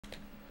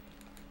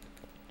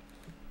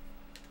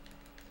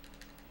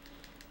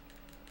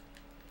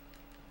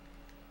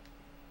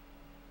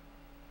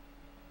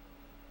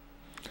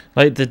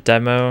Like the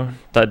demo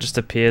that just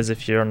appears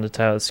if you're on the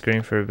title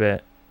screen for a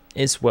bit.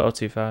 It's well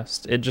too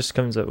fast. It just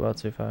comes up well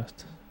too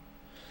fast.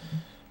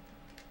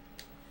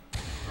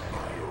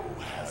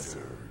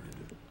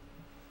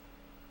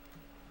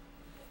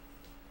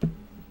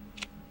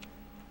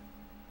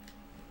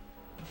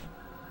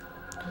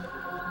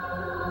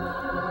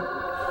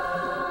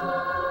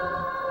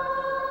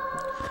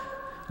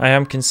 I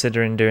am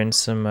considering doing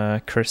some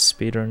Chris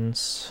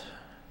speedruns.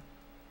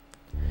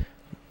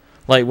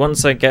 Like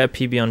once I get a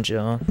PB on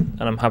Jill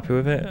and I'm happy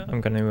with it, I'm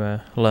going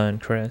to learn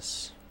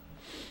Chris.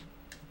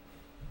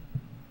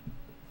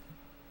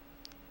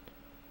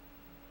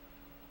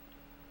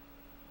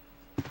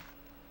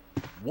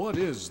 What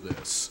is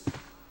this?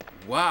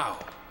 Wow,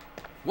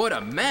 what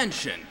a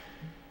mansion!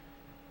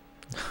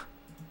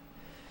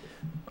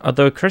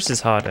 Although Chris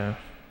is harder,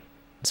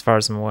 as far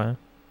as I'm aware.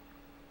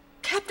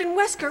 Captain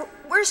Wesker,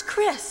 where's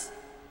Chris?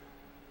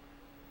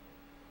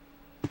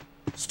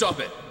 Stop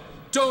it!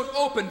 Don't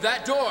open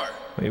that door!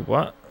 Wait,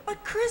 what?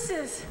 But Chris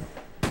is...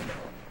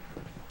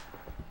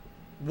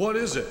 What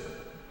is it?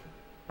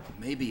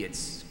 Maybe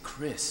it's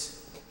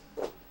Chris.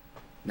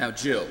 Now,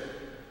 Jill,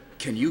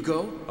 can you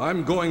go?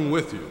 I'm going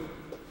with you.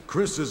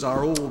 Chris is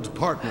our old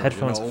partner,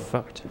 Headphones you are know.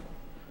 fucked.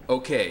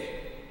 Okay,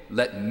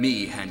 let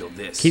me handle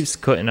this. Keeps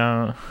cutting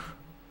out.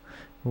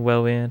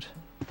 Well weird.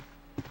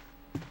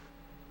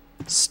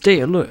 Stay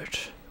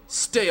alert.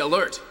 Stay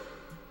alert!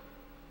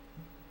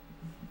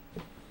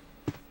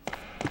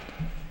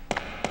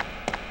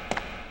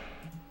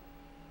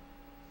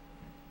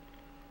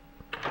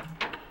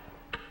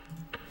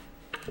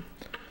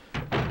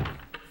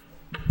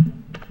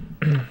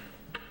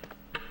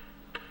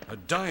 A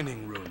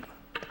dining room.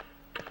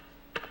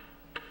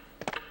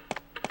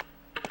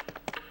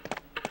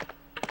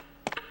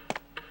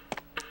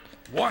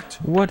 What?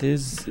 What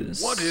is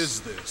this? What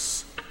is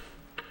this?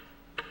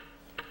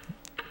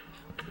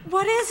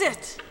 What is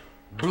it?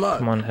 Blood.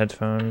 Come on,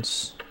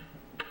 headphones.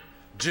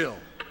 Jill,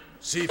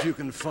 see if you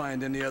can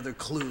find any other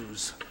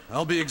clues.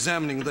 I'll be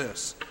examining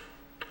this.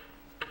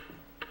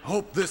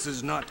 Hope this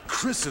is not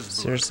Chris's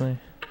blood. Seriously?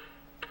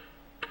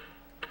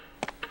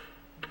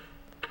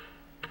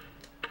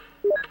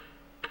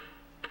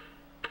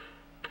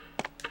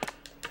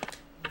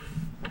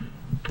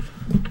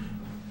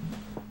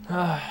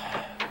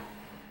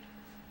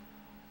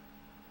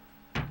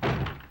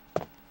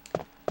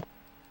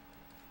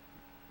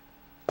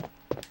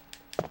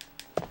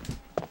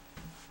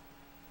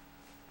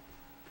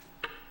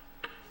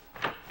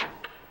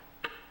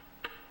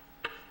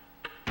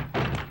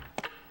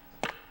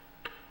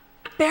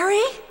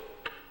 Barry?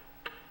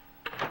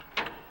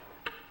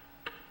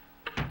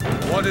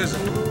 What is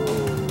it?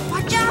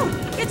 Watch out!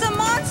 It's a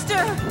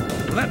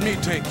monster! Let me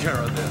take care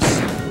of this.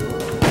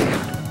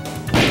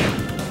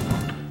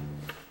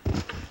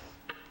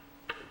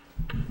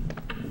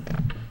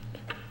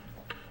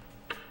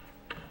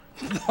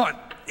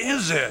 What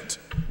is it?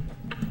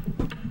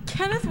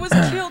 Kenneth was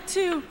killed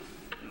too.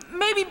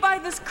 Maybe by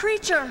this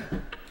creature.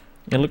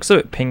 It looks a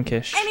bit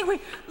pinkish. Anyway,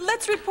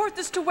 let's report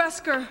this to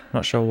Wesker.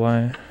 Not sure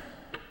why.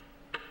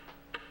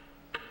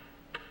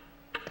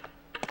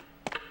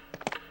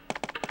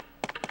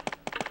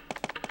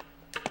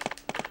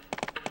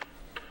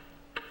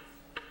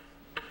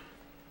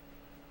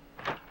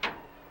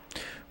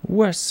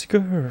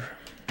 Wesker!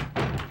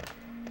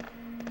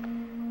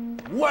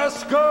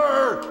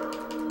 Wesker!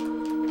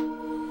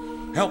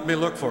 Help me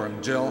look for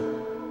him, Jill.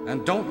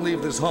 And don't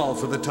leave this hall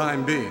for the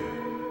time being.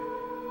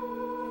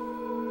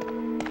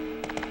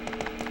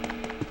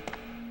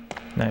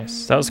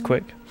 Nice. That was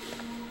quick.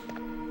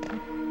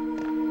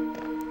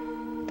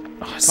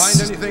 Oh,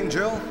 Find anything,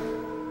 Jill?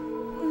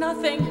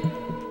 Nothing.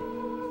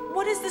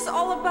 What is this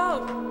all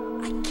about?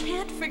 I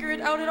can't figure it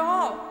out at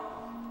all.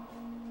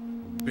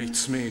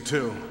 Beats me,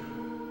 too.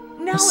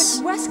 Now it's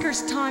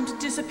Wesker's time to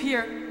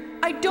disappear.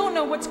 I don't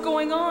know what's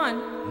going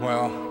on.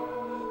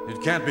 Well,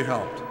 it can't be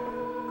helped.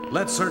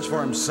 Let's search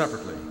for him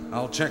separately.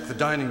 I'll check the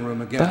dining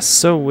room again. That's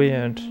so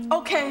weird.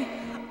 Okay.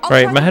 I'll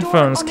Right, try my the door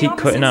headphones on the keep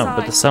cutting opposite out,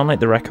 but they side. sound like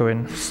they're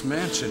echoing. This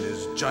mansion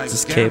is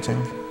Just gigantic.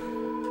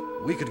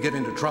 cable. We could get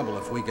into trouble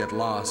if we get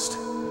lost.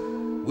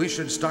 We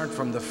should start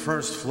from the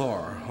first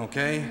floor,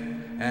 okay?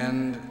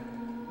 And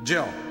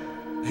Jill,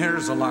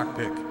 here's a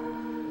lockpick.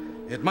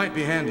 It might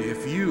be handy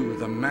if you,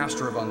 the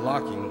master of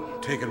unlocking,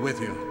 take it with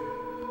you.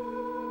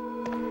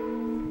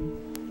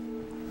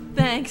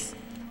 Thanks.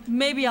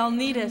 Maybe I'll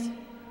need it.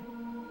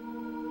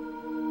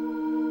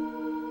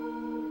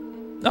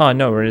 Oh,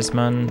 no worries,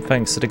 man.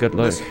 Thanks for the good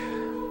luck.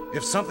 Listen,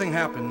 if something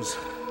happens,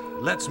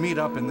 let's meet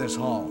up in this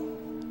hall.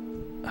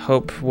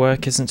 Hope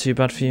work isn't too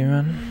bad for you,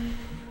 man.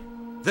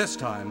 This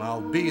time,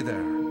 I'll be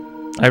there.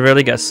 I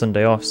rarely get a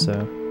Sunday off,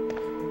 so...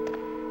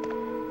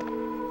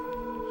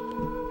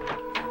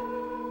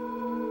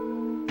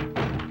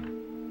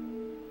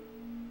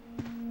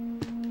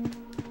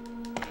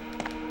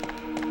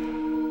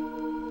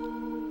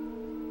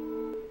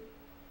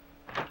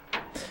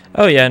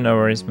 Oh yeah, no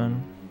worries,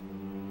 man.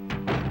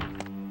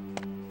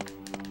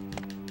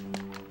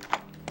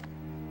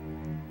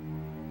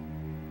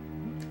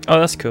 Oh,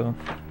 that's cool.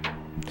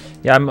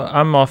 Yeah,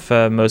 I'm off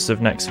most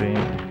of next week.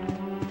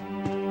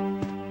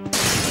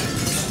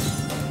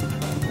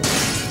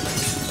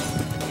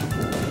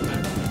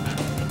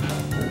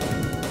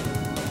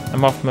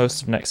 I'm off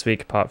most of next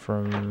week apart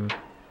from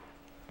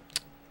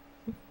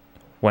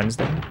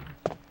Wednesday.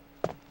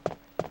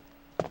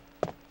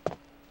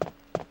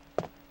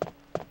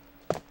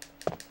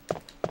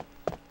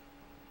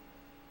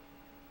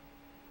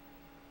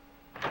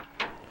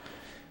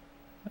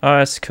 Oh,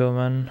 that's cool,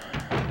 man.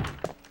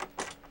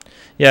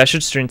 Yeah, I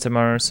should stream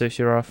tomorrow, so if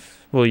you're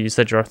off... Well, you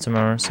said you're off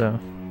tomorrow, so...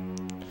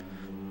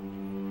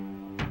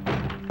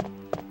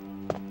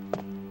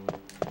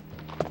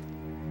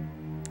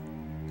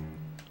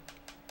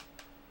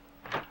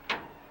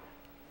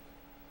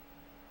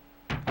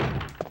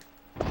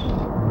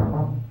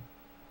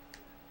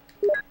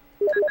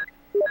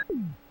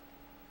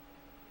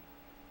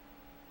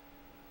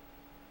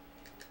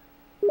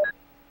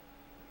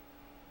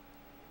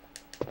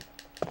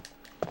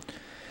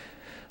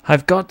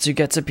 I've got to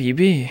get to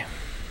PB.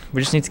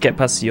 We just need to get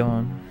past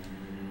Yawn.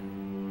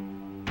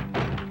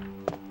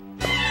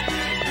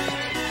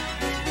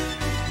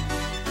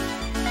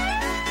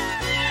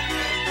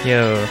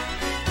 Yo.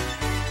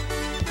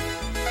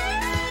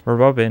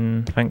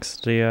 Robin, thanks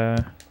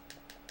to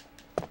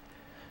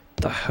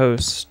the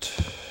host.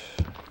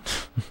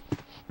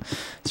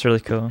 It's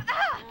really cool.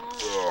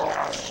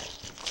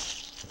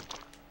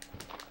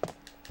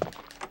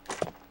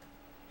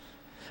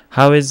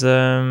 How is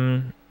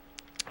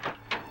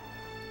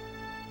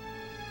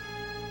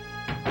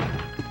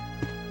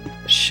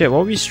shit,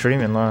 what were you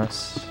streaming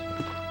last?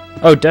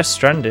 Oh, Death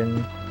Stranding.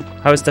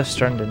 How is Death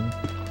Stranding?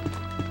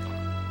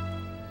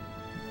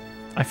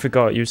 I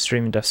forgot you were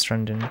streaming Death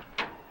Stranding.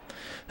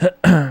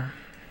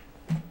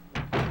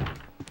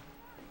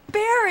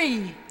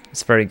 Barry!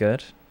 It's very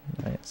good.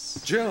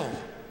 Nice. Jill,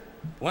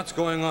 what's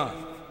going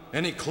on?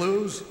 Any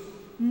clues?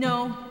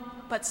 No,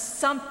 but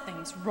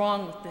something's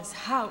wrong with this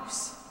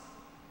house.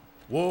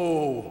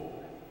 Whoa,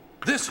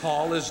 this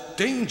hall is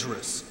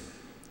dangerous.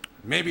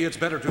 Maybe it's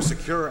better to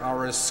secure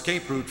our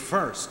escape route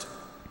first.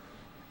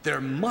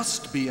 There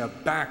must be a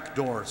back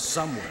door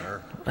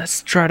somewhere.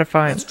 Let's try to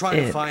find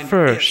it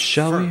first,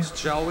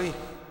 shall we?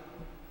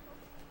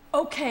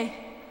 Okay,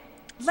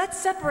 let's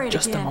separate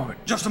Just again. a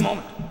moment. Just a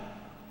moment.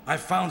 I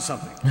found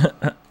something.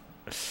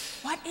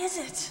 What is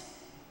it?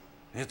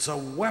 It's a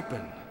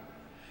weapon.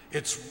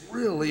 It's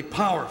really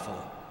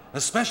powerful,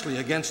 especially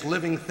against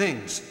living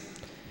things.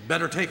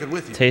 Better take it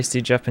with you.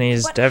 Tasty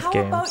Japanese But dev how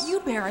games. about you,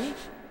 Barry?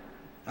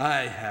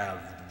 I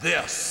have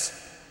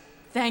this.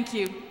 Thank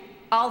you.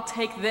 I'll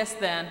take this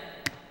then.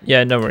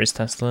 Yeah, no worries,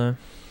 Tesla.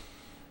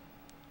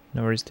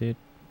 No worries, dude.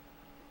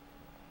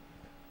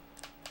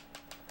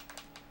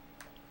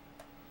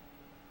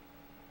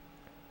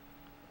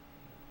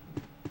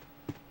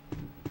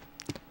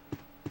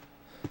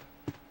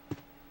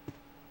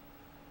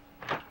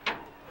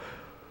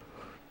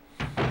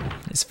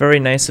 It's very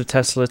nice of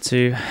Tesla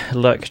to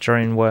lurk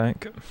during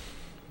work.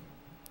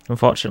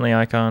 Unfortunately,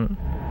 I can't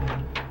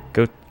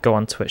go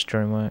on Twitch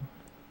during work.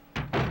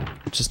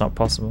 It's just not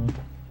possible.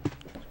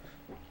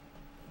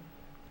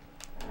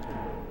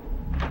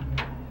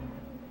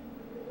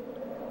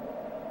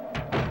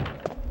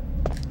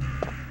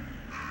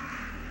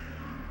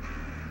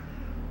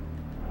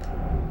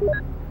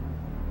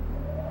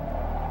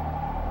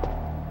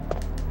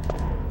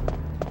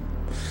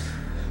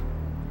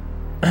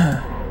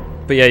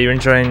 But yeah, you're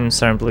enjoying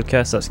Siren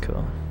Bluecast, that's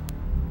cool.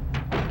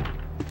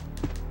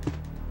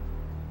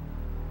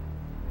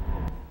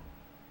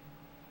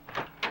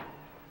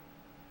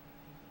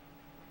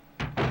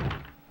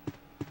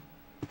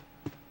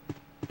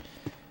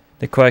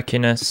 The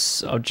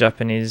quirkiness of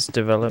Japanese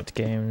developed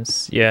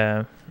games,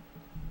 yeah.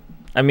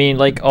 I mean,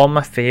 like, all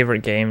my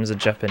favorite games are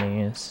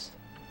Japanese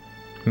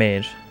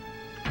made.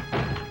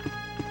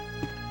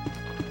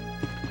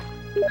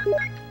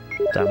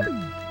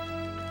 Damn.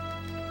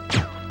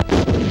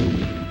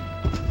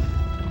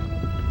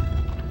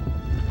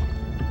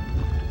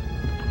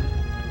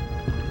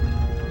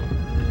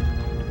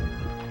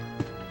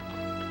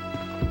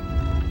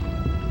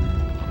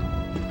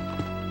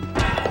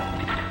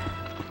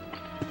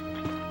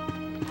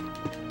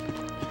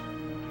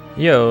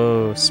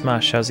 Yo,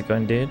 Smash, how's it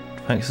going, dude?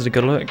 Thanks for the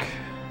good look.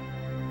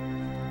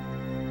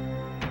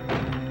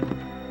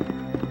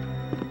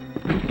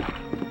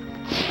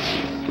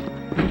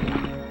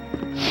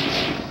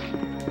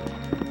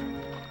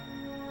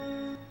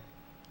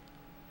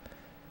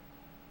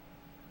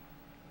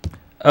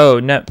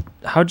 Oh,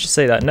 how'd you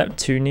say that?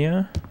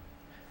 Neptunia?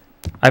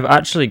 I've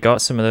actually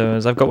got some of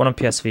those. I've got one on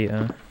PS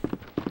Vita.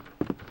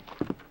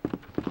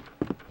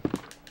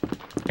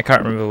 I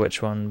can't remember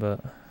which one, but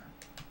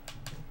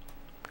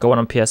got one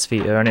on PS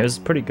Vita and it was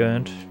pretty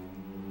good.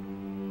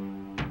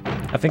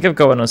 I think I've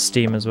got one on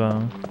Steam as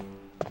well.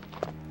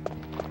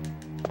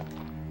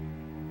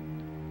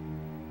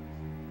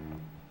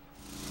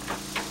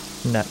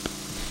 Nep.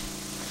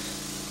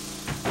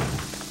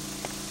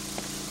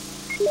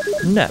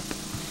 Nep.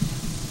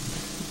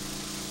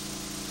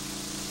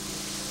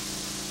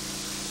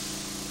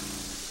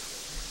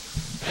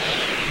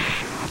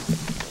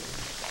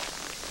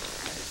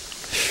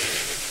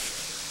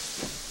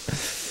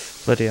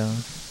 Bloody hell.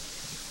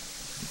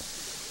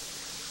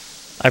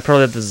 I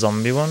probably have the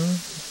zombie one.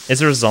 Is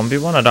there a zombie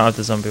one? I don't have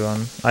the zombie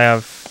one. I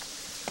have...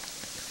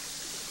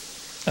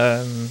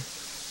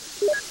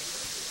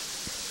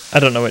 I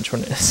don't know which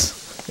one it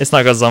is. It's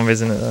not got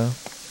zombies in it though.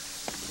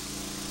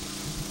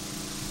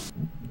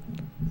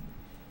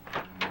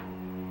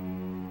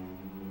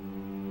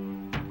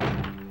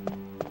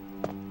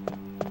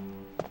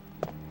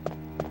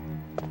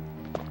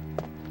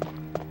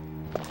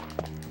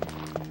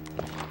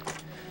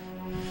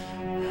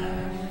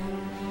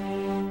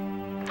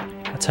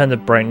 I turned the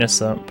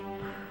brightness up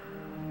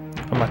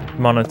on my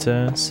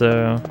monitor,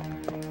 so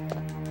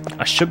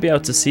I should be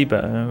able to see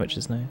better, which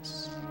is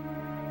nice.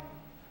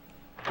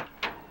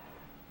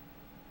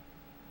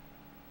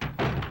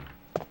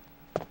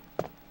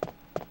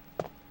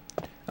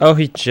 Oh,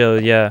 he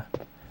Jill, yeah.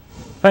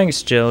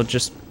 Thanks, Jill.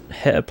 Just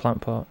hit a plant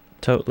pot.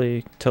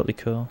 Totally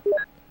cool.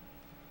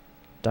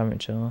 Damn it,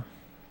 Jill.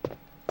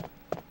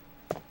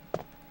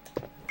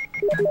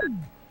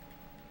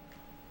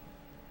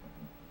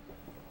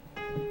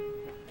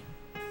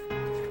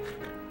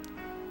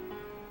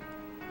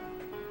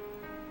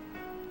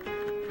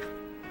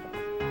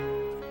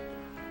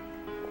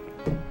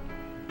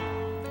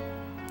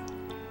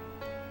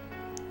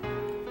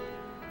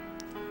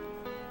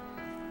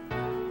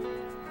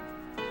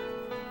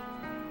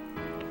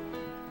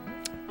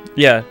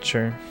 Yeah,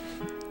 true.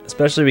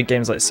 Especially with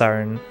games like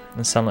Siren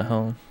and Silent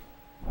Hill.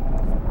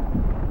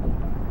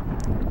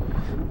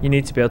 You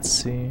need to be able to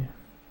see.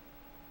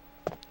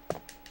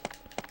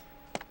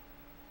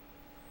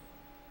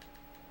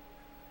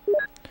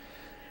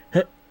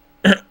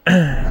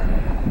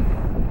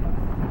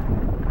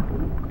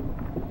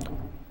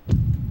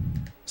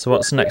 So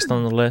what's next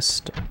on the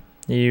list?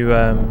 You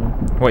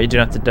what are you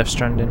doing after Death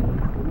Stranding?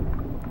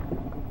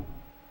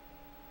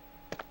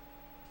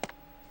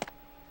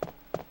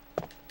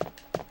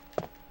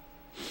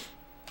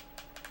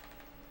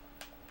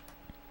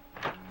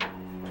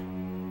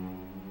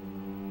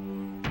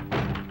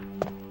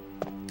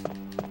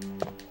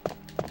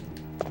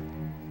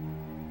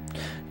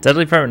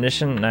 Deadly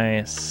Premonition,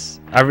 nice.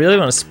 I really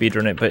want to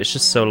speedrun it, but it's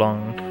just so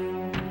long.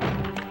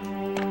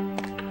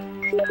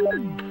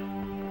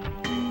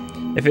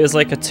 If it was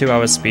like a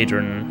 2-hour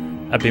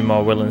speedrun, I'd be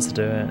more willing to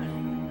do it.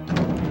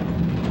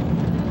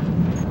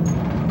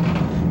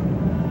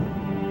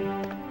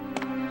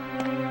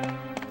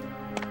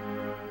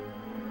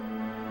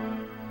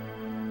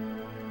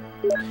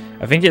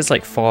 I think it's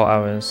like 4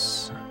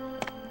 hours.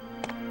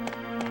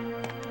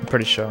 I'm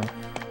pretty sure.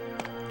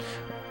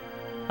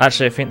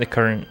 Actually, I think the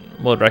current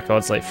world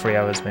record's like 3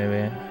 hours,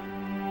 maybe.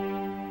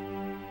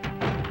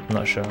 I'm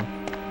not sure.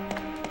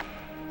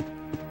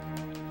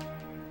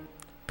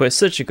 But it's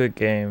such a good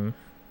game.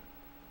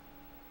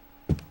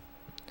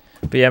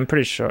 But yeah, I'm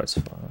pretty sure it's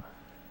 4.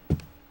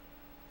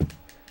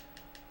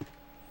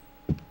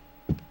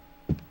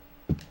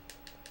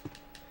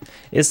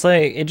 It's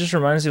like, it just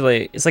reminds me of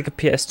like, it's like a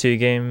PS2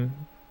 game,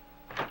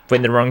 but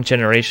in the wrong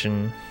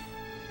generation.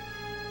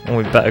 And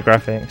with better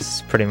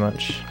graphics, pretty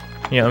much.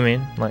 You know what I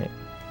mean? Like...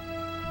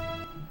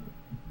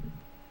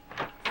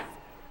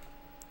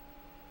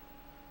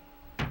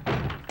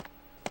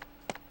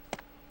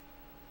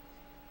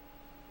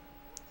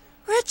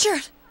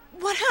 Richard,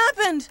 what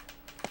happened?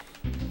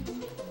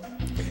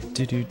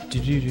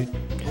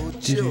 Oh,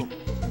 Jill,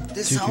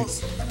 this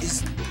house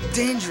is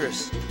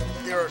dangerous.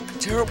 There are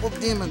terrible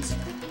demons.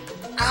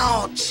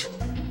 Ouch!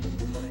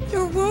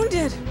 You're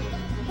wounded.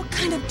 What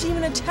kind of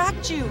demon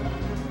attacked you?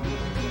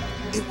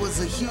 It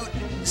was a huge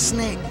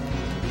snake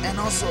and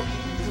also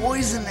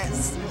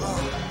poisonous.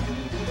 Ugh.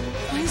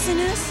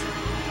 Poisonous?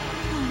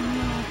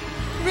 Oh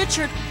no.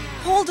 Richard,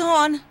 hold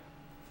on.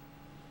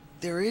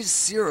 There is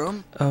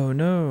serum. Oh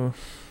no.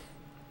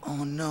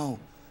 Oh no,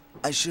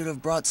 I should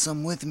have brought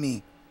some with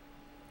me.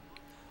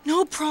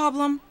 No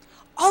problem.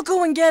 I'll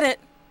go and get it.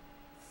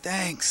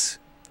 Thanks.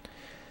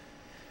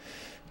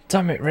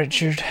 Damn it,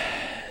 Richard.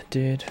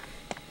 Dude.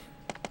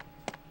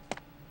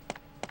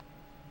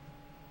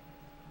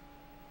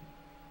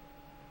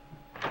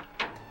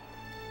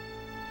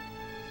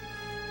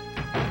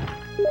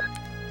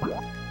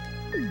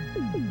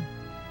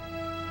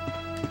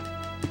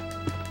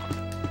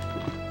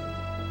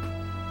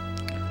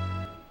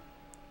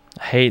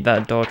 I hate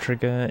that door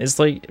trigger. It's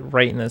like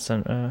right in the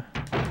center.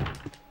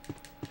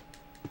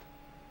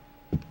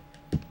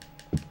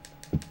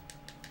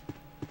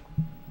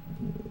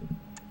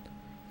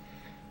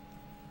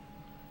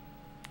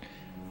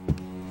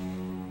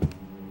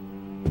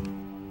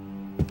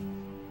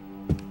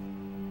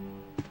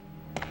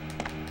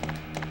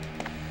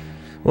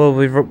 Well,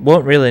 we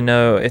won't really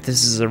know if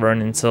this is a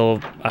run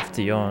until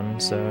after Yawn,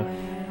 so...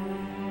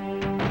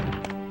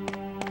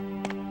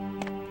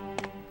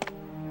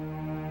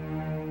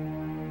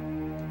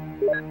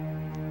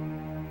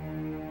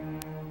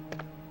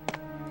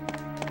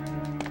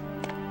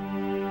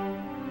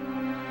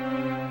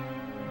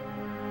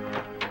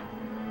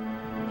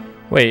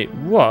 Wait,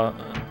 what?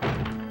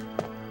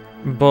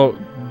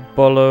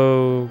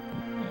 Bolo...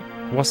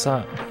 What's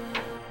that?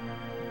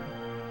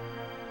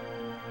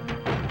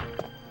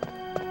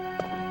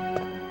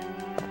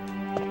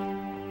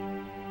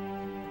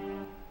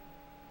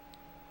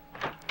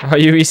 Are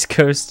you East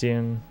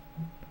Coastian?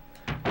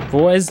 But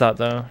what is that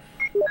though?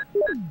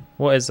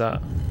 What is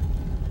that?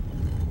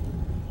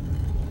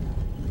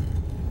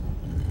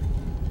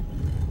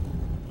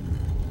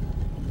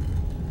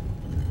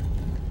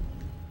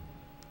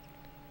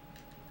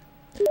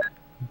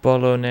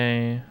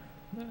 Bologna.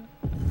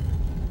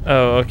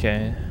 Oh,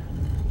 okay.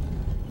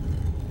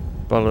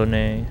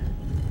 Bologna.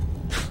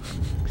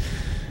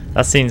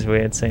 That seems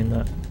weird saying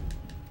that.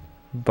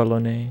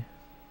 Bologna.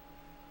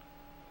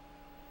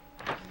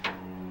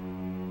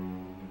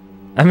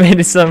 I made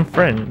it sound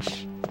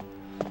French.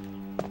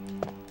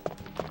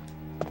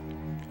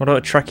 What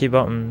about tracky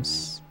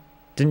bottoms?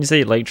 Didn't you say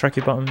you like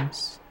tracky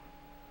bottoms?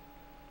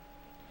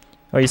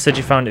 Oh, you said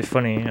you found it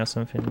funny or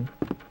something.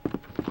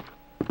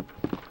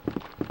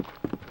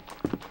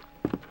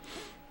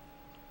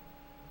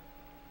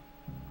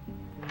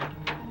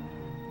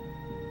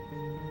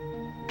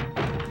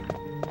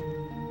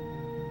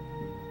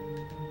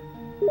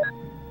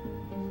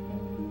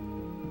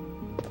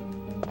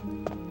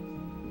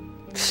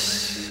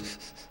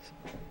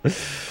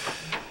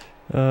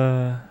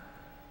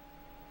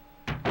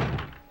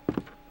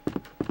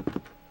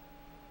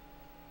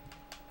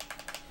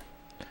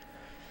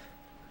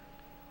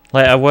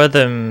 Like I wear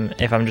them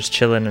if I'm just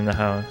chilling in the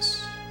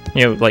house,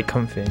 you know, like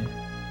comfy,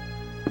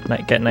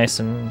 like get nice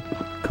and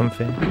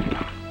comfy.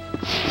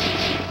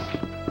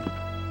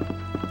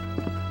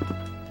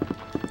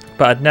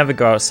 But I'd never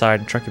go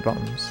outside in tracky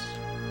bottoms.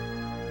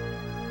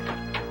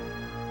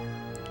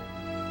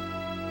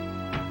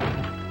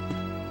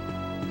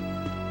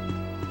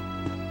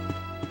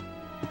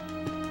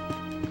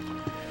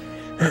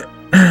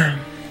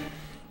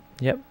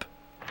 Yep.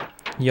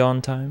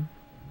 Yawn time.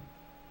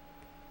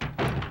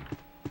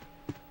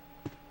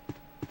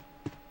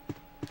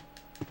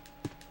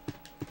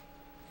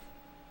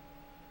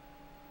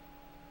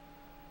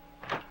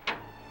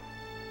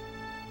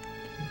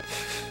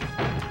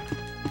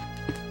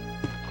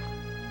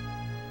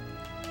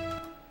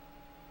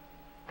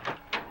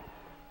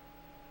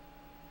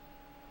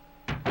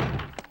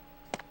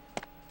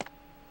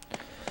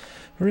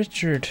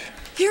 Richard.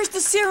 Here's the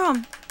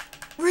serum.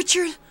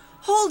 Richard,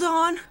 hold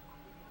on.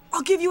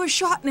 I'll give you a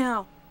shot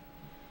now.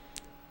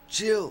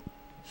 Jill,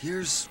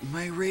 here's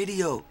my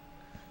radio.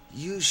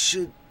 You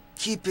should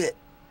keep it.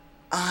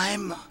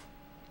 I'm...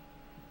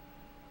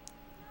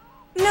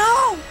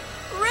 No!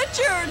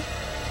 Richard!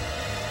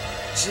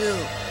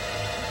 Jill,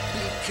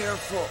 be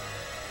careful.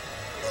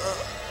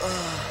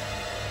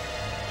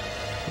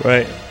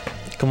 Right.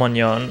 Come on,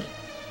 yawn.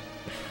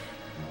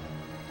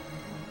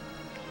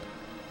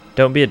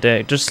 Don't be a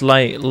dick. Just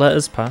like let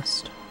us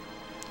past.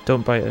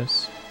 Don't bite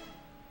us.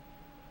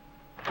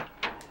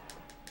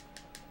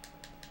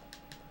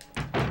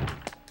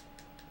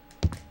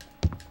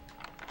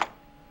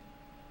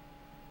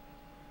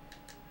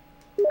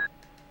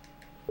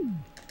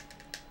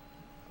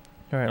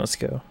 Alright, let's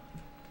go.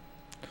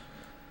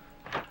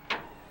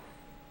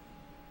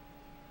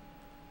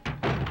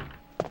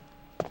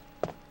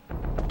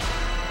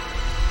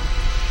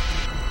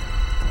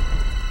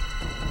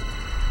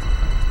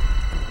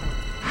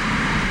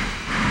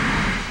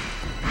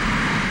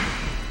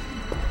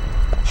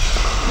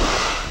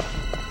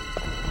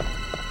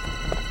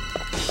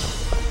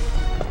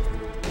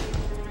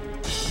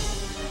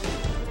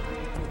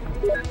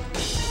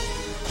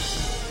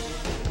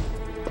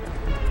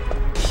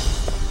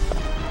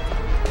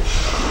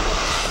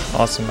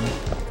 Awesome.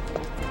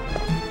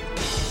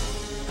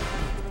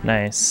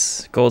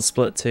 Nice. Gold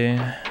split too.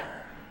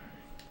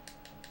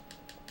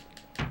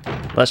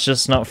 Let's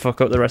just not fuck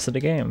up the rest of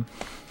the game.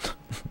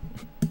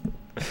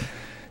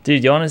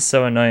 Dude, yawn is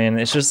so annoying.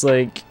 It's just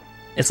like...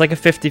 It's like a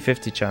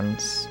 50-50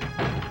 chance.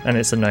 And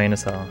it's annoying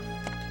as hell.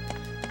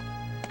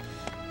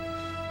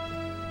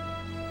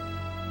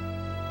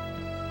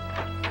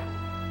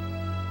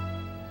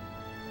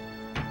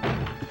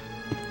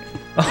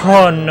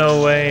 Oh,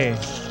 no way.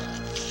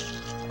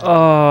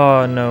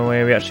 Oh, no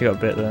way, we actually got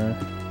bit there.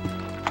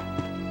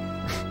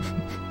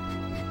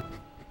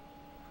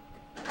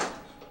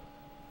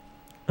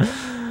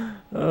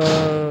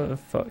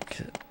 Fuck.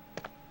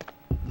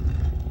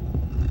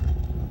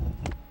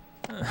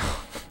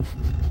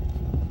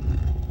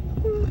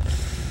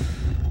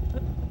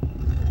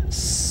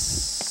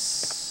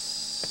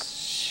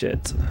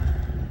 Shit.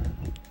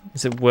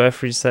 Is it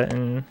worth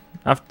resetting?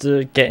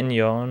 After getting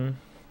yawn?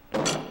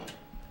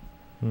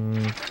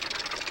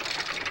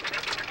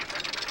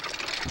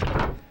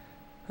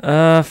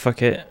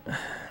 Fuck it.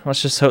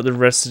 Let's just hope the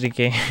rest of the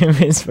game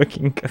is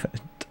fucking good.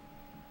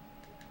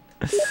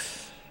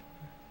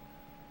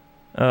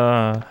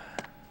 I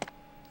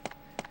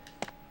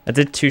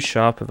did too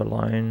sharp of a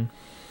line.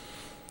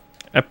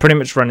 I pretty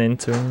much ran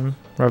into him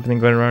rather than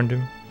going around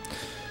him.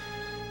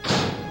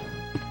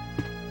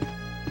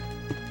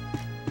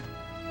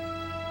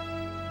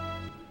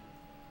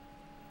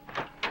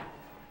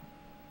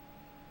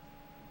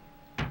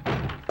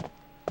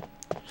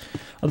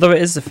 Although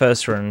it is the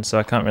first run, so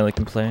I can't really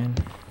complain.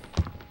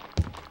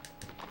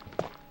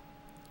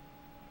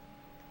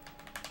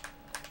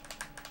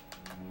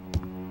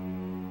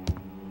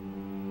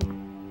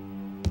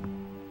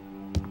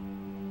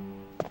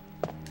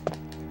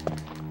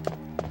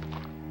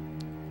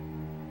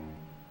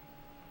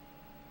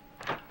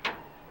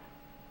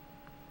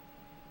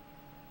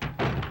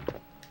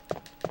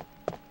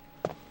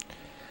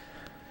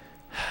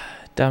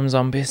 Damn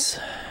zombies.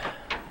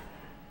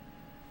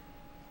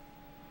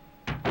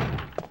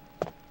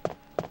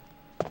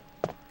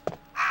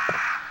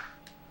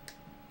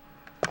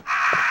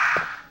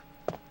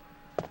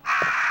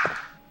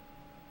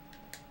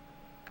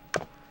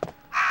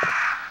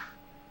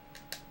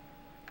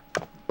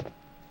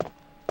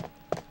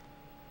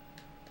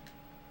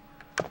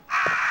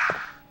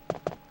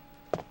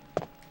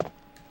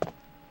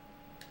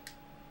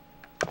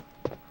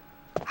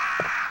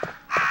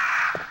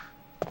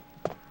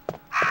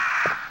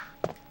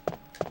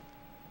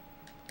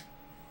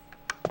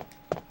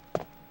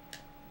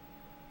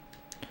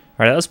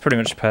 Right, that was pretty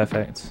much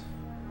perfect.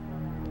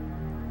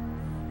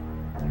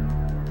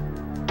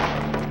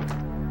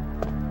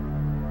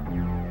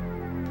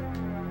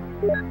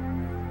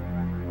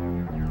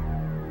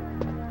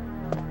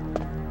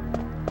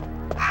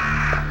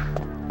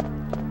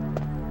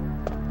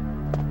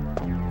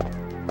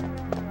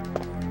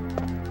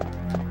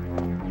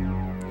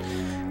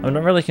 I'm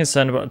not really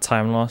concerned about the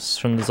time loss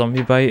from the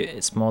zombie bite,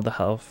 it's more the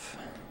health.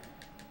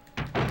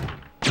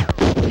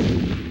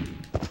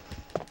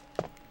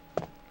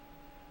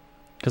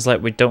 Because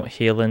like we don't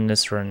heal in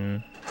this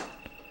run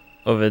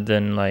other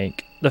than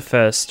like the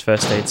first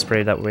aid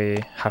spray that we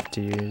have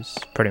to use,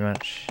 pretty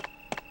much.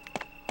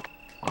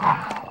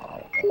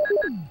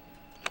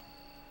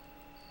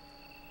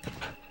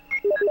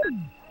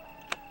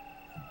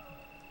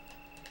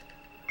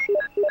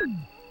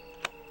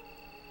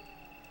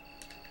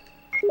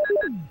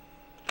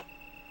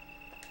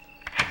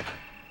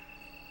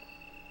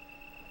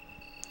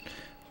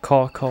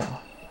 Caw.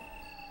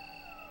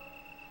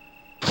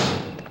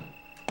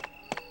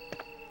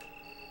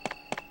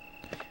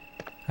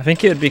 I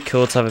think it would be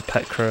cool to have a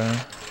pet crow.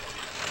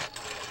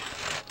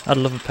 I'd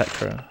love a pet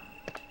crow.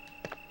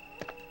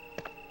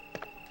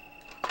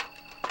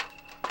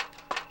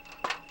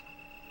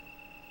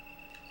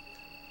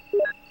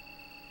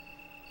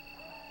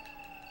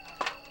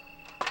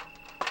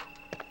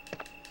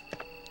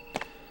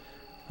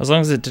 As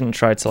long as it didn't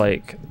try to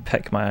like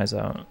peck my eyes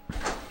out.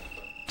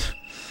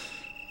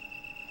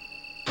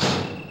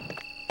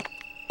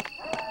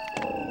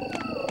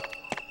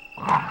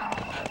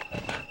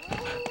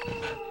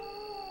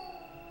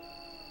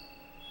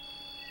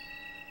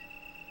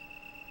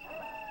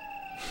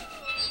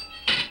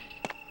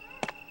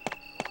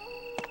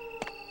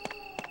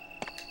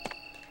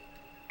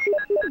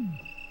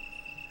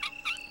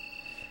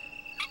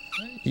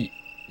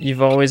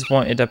 You've always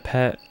wanted a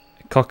pet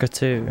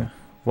cockatoo.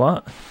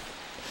 What?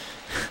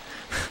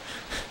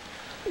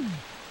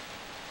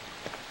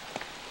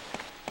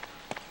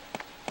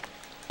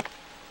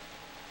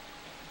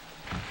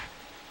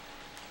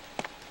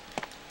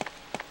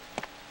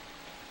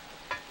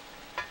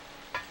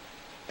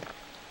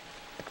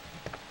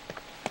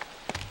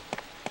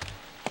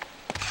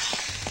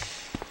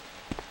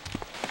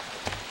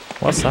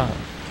 What's that?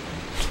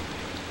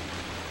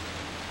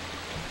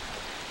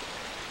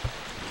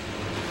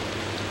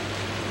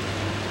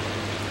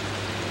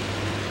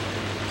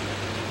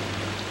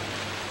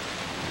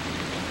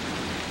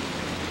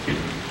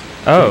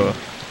 Oh,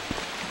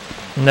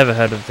 never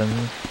heard of them.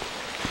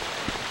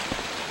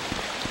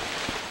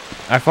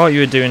 I thought you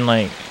were doing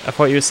like, I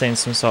thought you were saying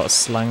some sort of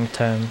slang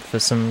term for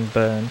some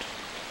bird.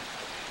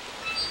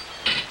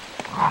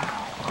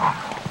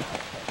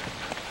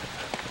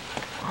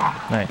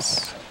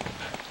 Nice.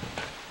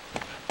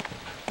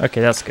 Okay,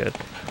 that's good.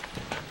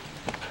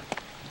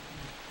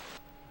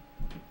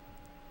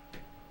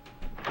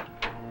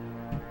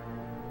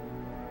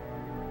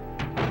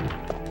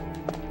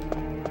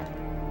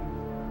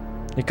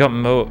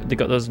 They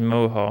got those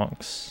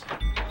mohawks.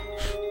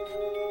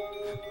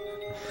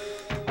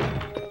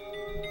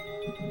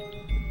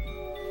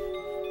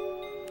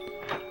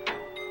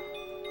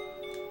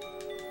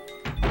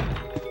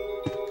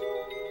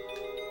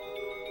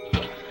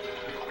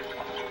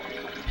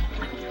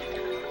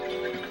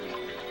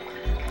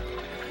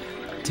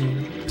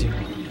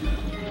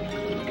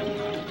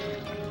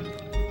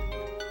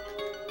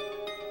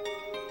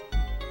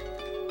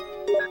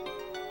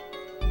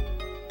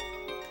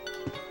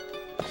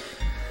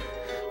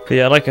 But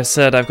yeah, like I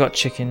said, I've got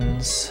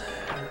chickens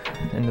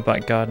in the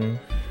back garden.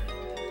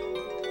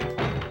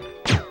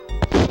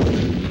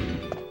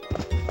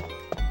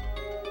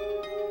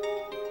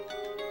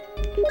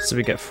 So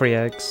we get free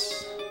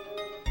eggs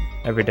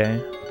every day,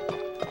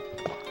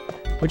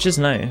 which is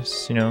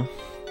nice, you know.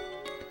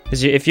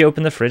 Because if you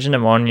open the fridge in the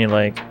morning, you're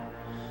like,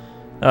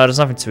 oh, there's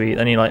nothing to eat.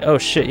 Then you're like, oh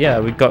shit, yeah,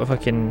 we got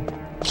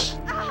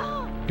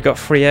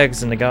free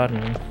eggs in the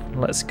garden.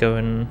 Let's go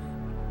and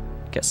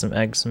get some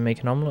eggs and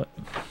make an omelette.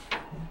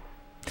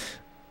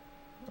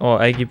 Or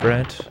eggy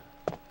bread.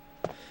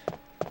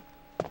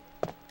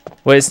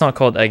 Well, it's not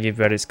called eggy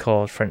bread, it's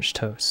called French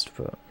toast,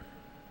 but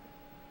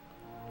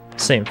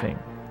same thing.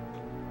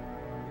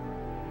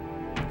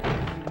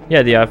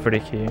 Yeah, they are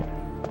pretty cute.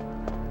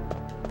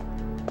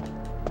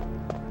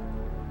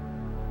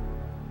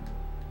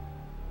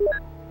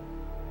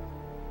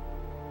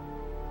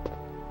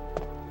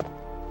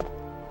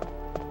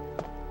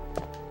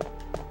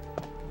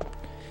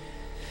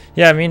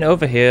 Yeah, I mean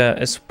over here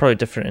it's probably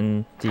different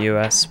in the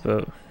US,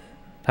 but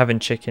having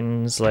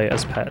chickens like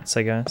as pets,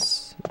 I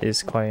guess,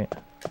 is quite.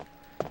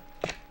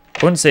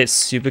 I wouldn't say it's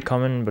super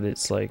common, but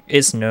it's like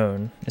it's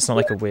known. It's not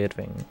like a weird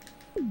thing.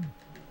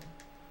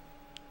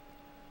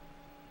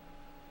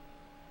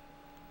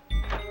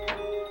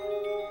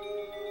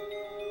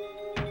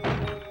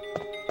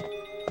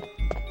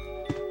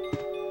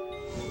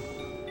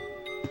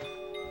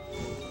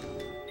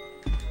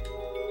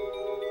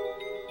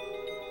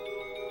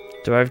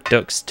 Do I have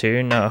ducks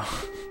too? No.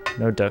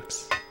 No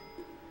ducks.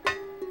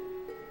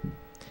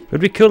 It would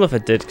be cool if I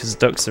did, because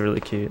ducks are really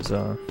cute as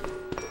well.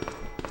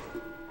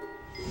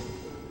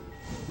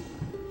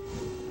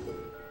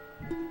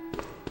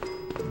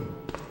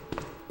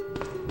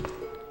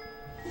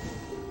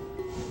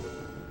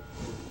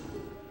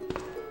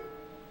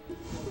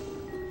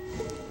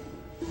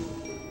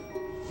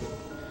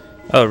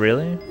 Oh,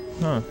 really?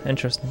 Oh,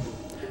 interesting.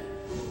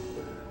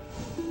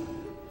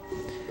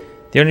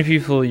 The only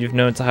people you've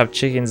known to have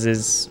chickens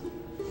is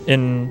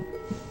in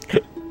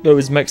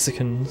those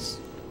Mexicans.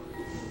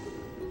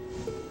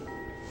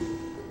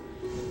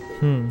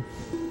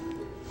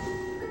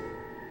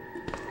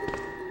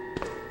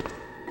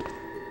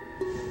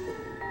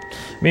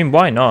 I mean,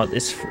 why not?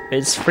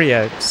 It's free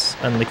eggs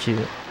and they're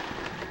cute,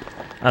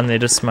 and they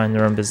just mind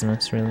their own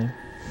business, really.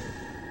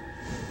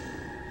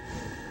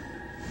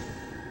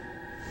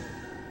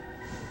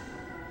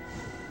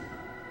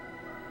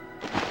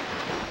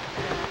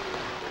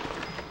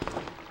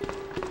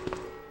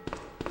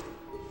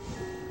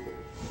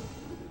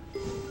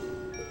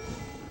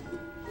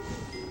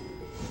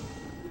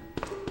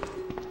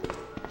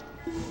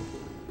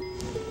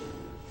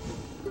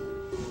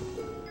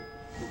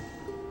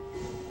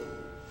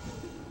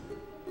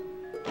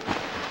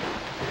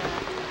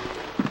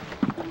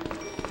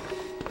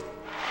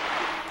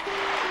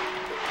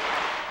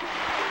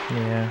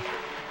 Yeah.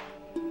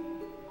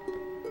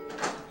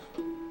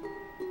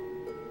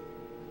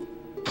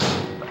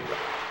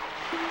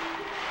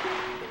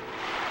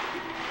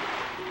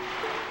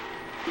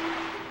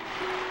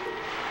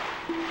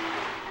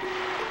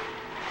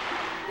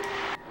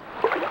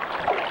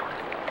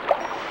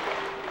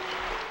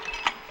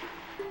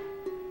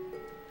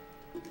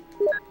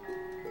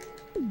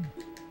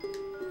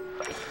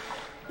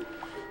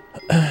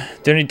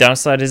 The only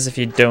downside is if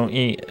you don't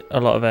eat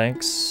a lot of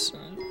eggs,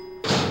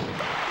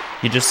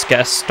 you just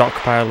get a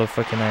stockpile of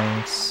fucking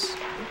eggs.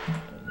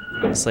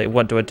 It's like,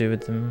 what do I do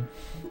with them?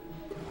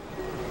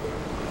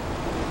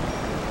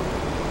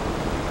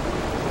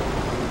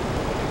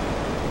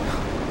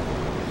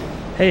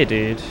 Hey,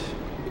 dude.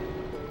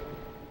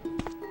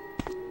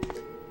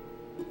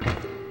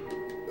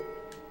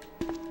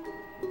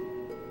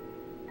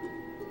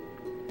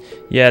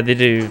 Yeah, they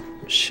do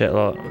shit a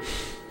lot.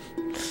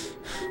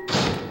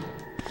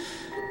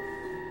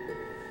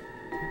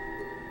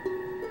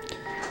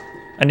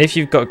 And if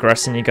you've got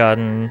grass in your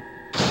garden,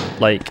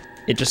 like,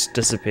 it just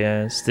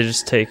disappears. They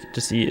just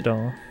eat it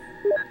all.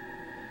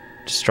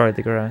 Destroy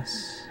the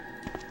grass.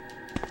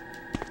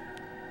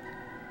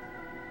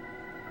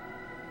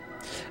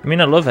 I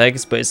mean, I love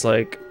eggs, but it's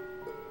like,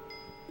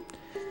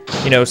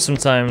 you know,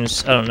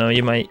 sometimes, I don't know,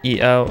 you might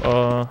eat out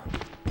or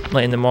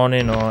like in the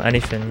morning or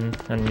anything,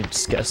 and you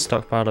just get a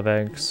stockpile of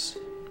eggs.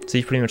 So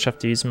you pretty much have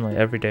to use them like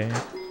every day.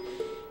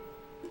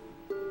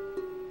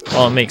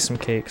 Or make some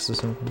cakes or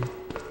something.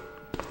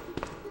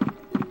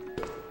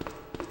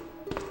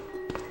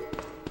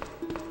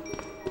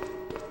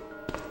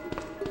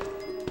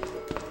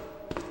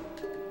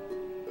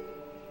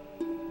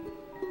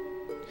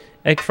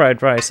 Egg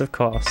fried rice, of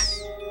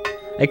course.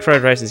 Egg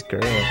fried rice is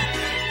great.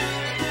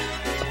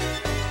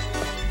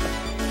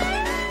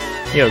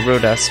 Yo,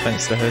 Rodas,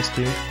 thanks to the host,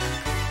 dude.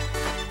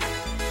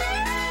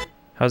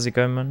 How's it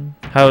going, man?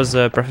 How's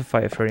Breath of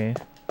Fire for you?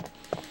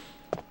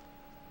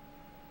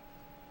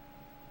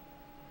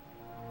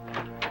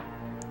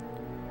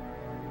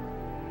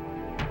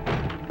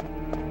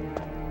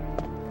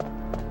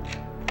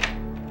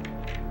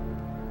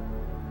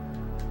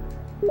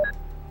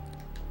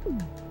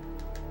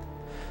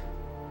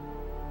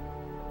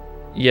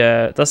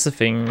 Yeah, that's the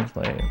thing,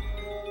 like,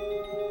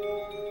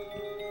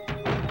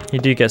 you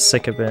do get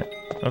sick a bit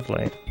of,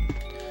 like,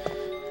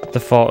 the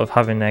thought of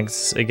having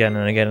eggs again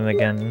and again and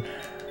again.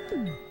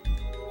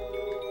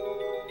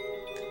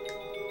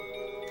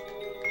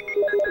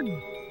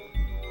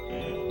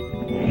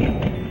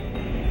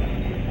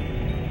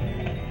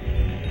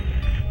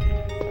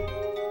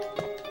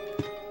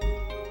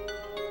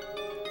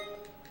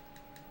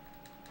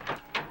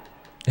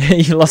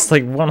 You lost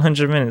like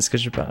 100 minutes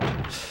because you're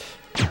bad.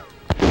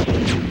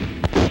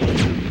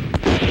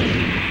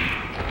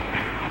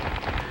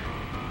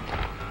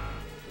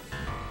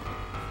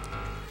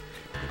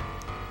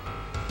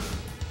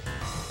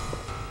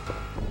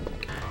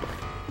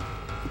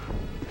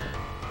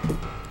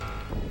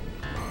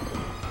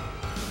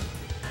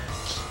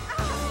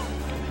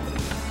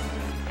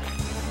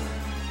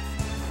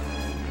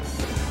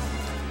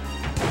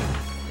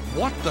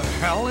 What the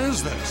hell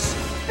is this?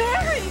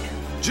 Barry!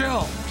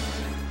 Jill!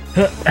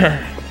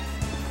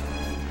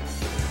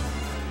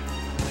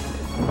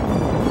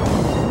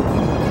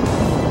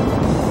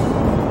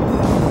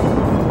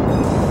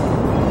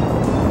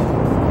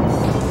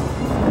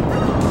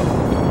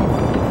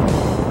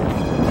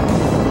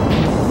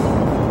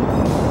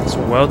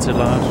 well too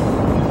loud.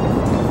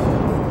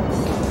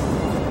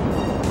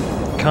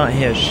 Can't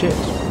hear shit.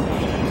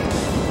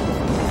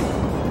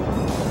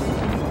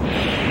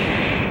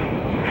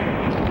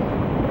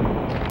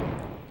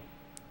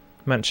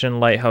 Mention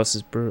Lighthouse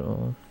is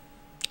brutal.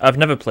 I've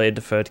never played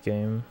the third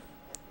game.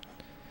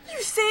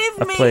 You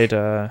saved I me! played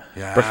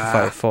Breath of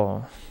Fire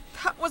 4.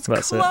 That was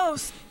That's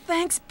close.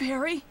 Thanks,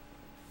 Barry.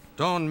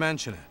 Don't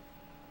mention it.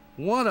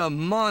 What a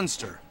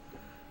monster.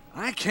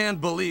 I can't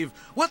believe...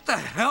 What the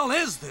hell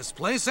is this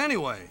place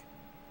anyway?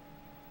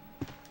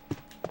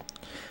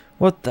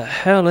 What the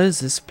hell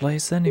is this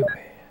place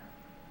anyway?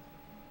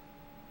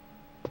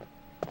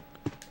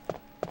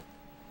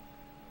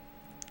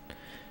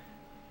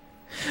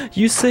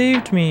 You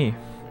saved me!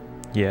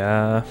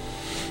 Yeah.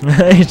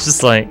 It's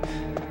just like...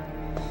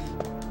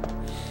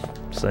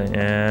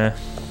 yeah.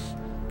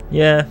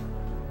 Yeah.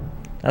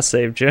 I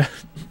saved you.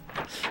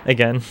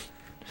 Again.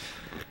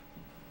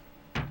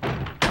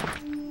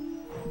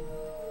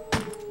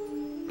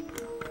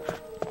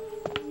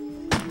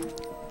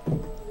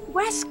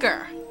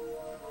 Wesker.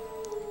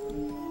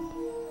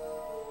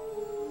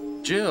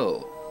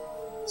 Jill,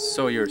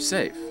 so you're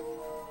safe.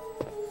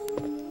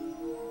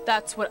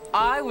 That's what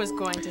I was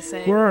going to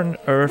say. Where on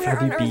earth Where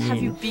have on you earth been?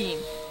 have you been?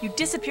 You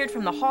disappeared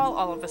from the hall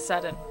all of a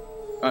sudden.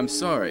 I'm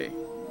sorry,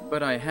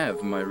 but I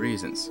have my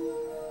reasons.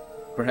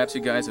 Perhaps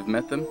you guys have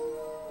met them?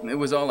 It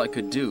was all I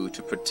could do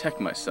to protect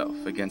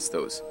myself against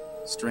those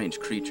strange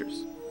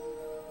creatures.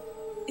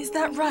 Is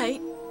that right?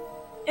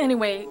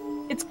 Anyway,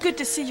 it's good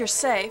to see you're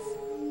safe.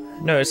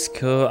 No, it's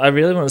cool. I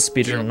really want to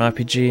speedrun an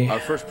RPG, Our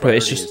first but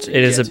it's priority just is to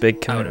it is a get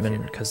big out of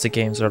commitment here. because the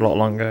games are a lot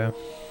longer.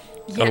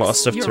 Yes, A lot of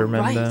stuff to you're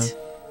remember. right.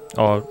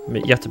 Or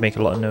you have to make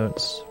a lot of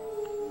notes.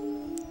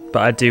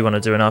 But I do want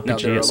to do an RPG Now,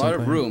 there are a at some lot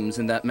point. of rooms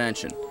in that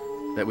mansion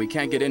that we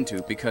can't get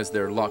into because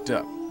they're locked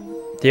up.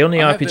 The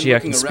only I have been RPG I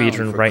can looking around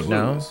speedrun for right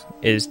now clues.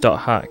 is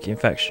 .hack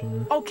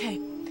Infection. Okay.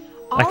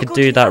 I I'll could go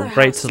do to the other that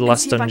right house to the and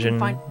last see if I can dungeon,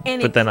 find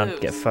any but then I'd clues.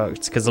 get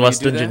fucked because the Will you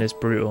last do dungeon that? is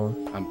brutal.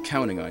 I'm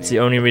counting on It's the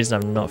you. only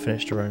reason I'm not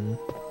finished the run.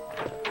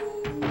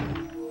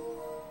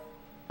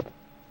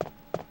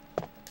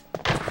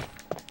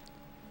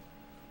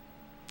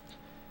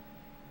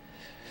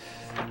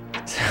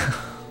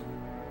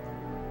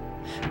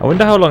 I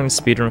wonder how long the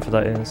speedrun for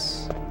that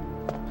is.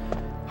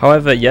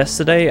 However,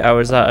 yesterday I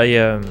was at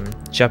a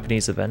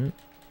Japanese event,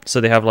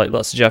 so they have like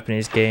lots of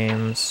Japanese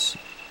games,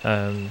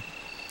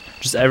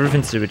 just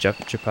everything to do with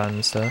Japan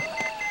and stuff.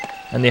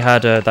 And they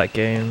had that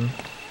game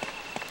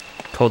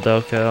called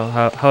Delco,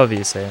 however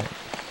you say it.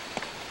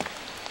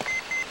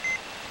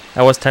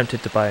 I was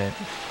tempted to buy it.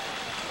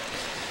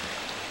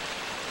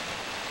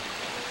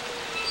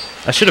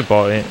 I should have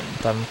bought it.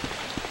 Damn.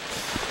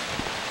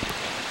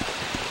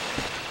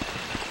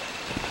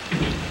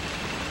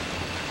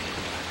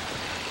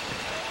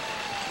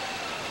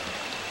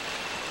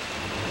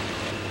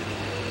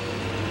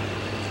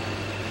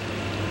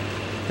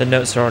 The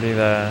notes are already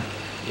there.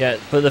 Yeah,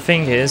 but the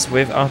thing is,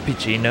 with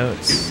RPG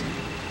notes,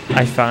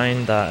 I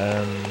find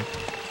that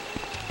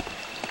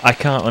I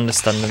can't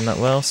understand them that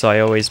well, so I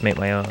always make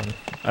my own.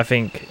 I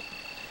think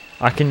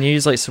I can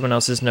use like someone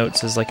else's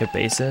notes as like a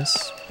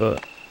basis,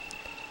 but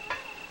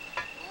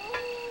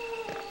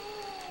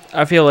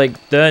I feel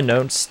like their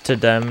notes to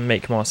them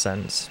make more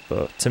sense,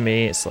 but to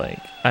me it's like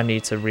I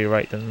need to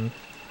rewrite them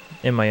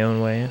in my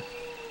own way.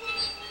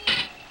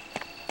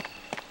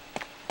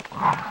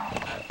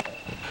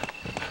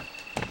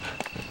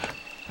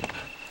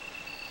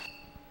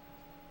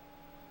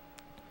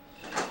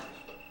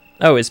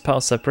 Oh, is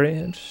PAL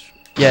separated?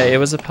 Yeah, it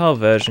was a PAL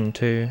version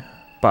too,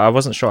 but I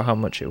wasn't sure how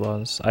much it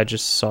was. I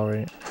just saw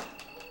it.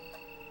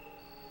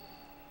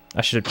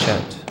 I should have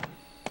checked.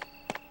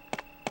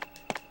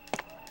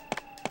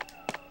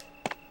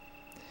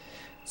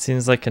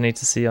 Seems like I need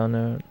to see our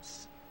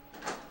notes.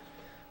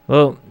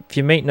 Well, if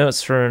you make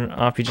notes for an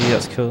RPG,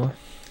 that's cool.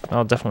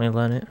 I'll definitely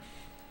learn it.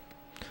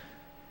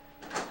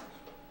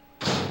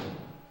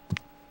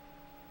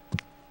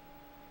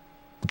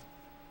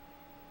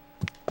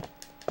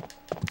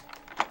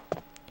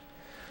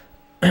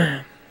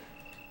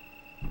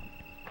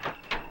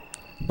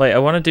 Like, I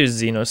want to do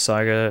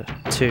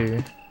Xenosaga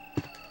 2.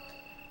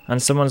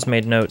 And someone's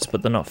made notes,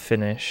 but they're not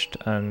finished,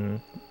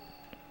 and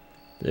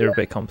they're a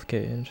bit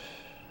complicated.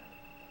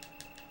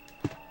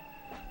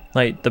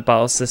 Like, the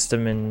battle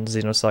system in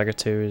Xenosaga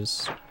 2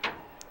 is...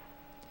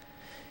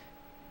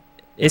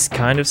 It's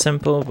kind of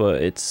simple,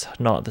 but it's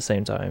not at the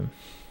same time.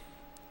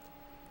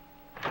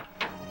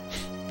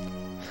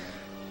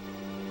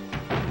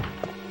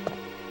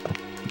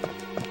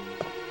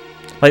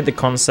 Like, the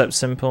concept's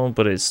simple,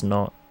 but it's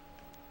not.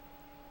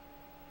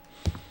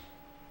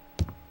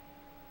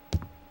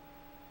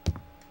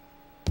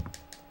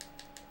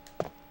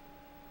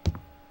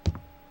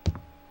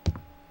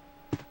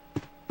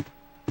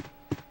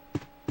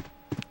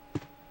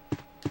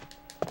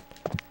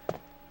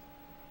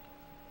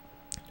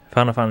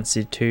 Final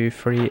Fantasy 2,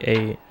 3,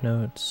 8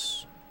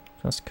 nodes.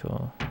 That's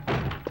cool.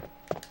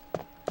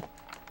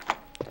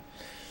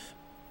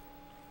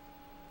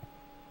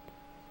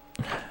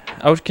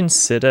 I would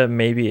consider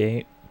maybe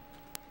 8.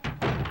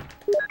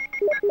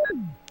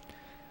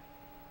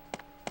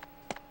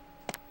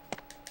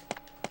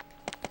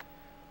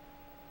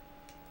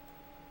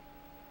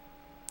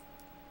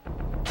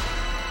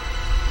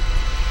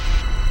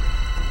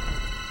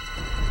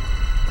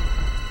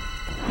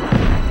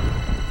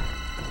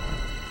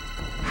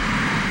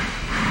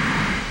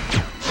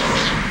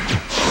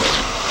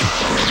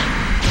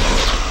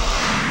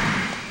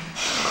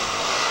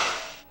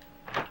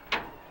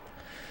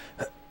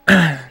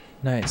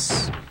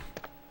 Nice.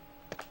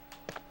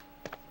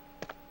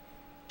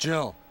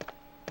 Jill,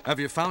 have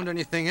you found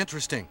anything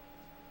interesting?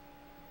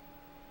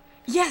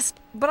 Yes,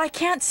 but I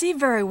can't see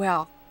very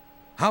well.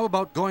 How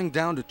about going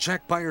down to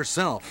check by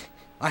yourself?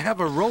 I have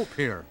a rope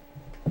here.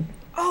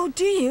 Oh,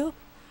 do you?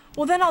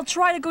 Well, then I'll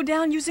try to go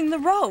down using the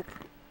rope.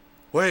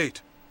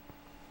 Wait.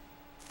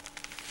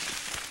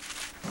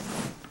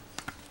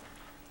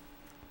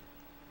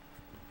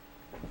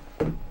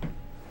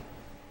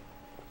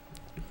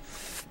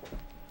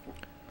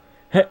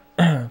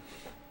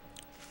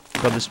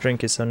 God, this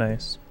drink is so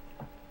nice.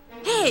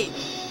 Hey,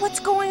 what's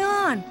going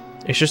on?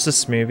 It's just a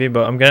smoothie,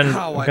 but I'm gonna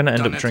How I've end up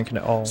done it. drinking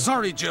it all.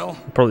 Sorry, Jill.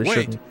 Probably Wait.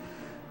 shouldn't,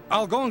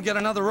 I'll go and get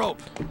another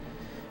rope.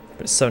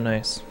 but it's so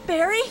nice.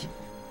 Barry?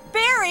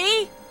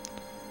 Barry?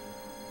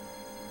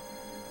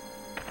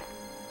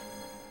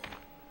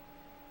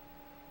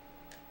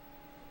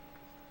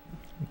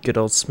 Good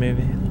old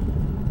smoothie.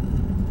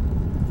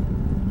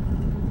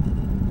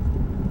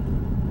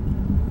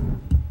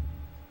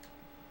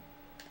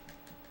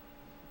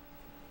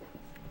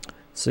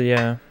 So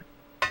yeah.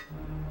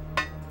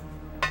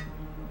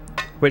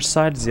 Which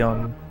side is he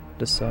on?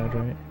 This side,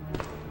 right?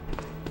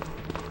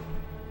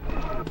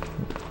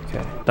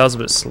 Okay, that was a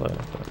bit slow.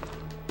 But...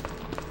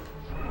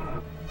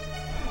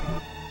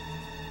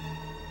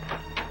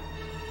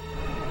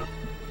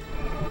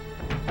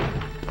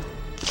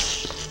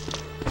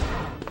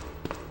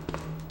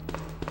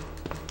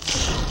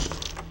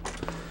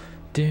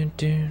 Dun,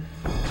 dun.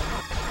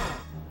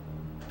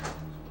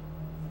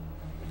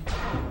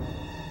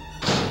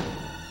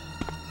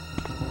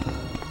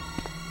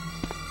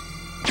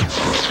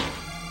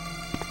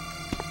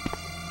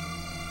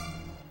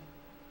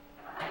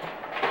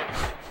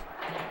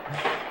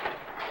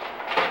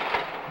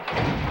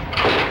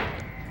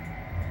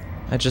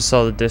 I just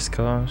saw the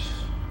Discord.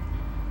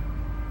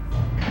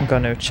 I'm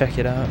gonna check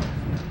it out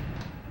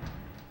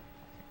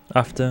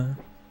after.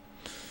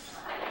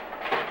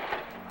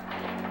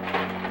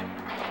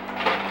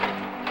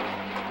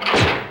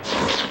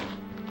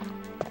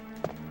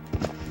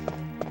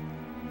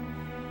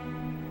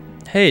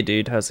 Hey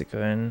dude, how's it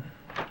going?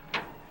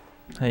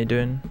 How you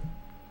doing?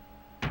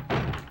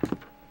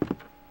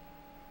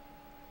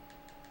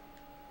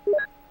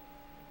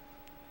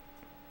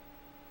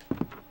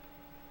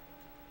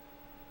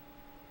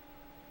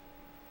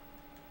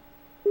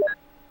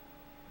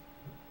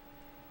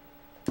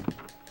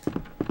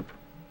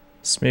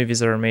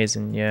 Smoothies are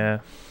amazing, yeah.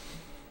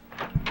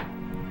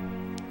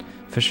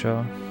 For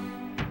sure.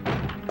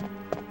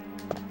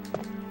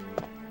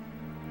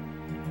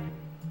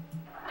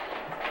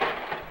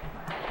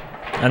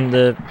 And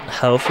they're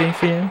healthy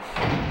for you?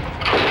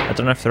 I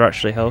don't know if they're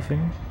actually healthy.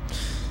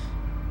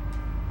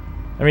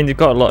 I mean, they've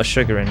got a lot of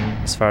sugar in,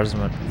 as far as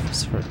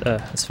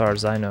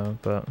I know,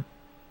 but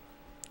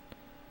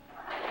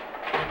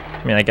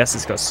I mean, I guess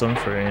it's got some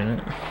fruit in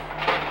it.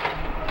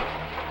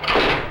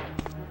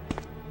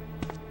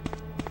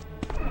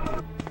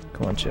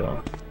 Come on,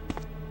 chill.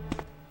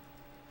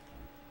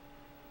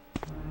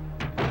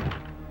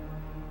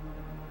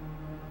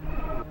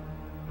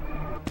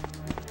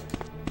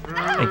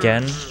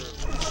 Again?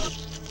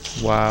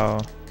 Wow.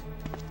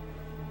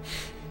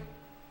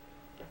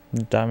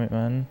 Damn it,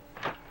 man.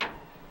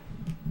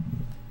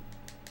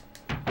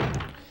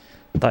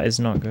 That is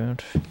not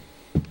good.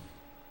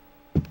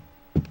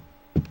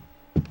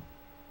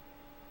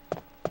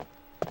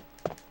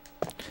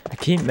 I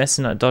keep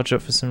messing that dodge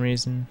up for some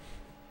reason.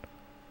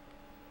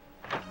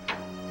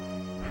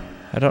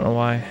 I don't know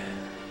why.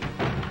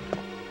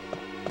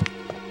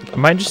 I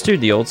might just do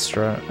the old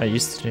strat I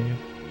used to do.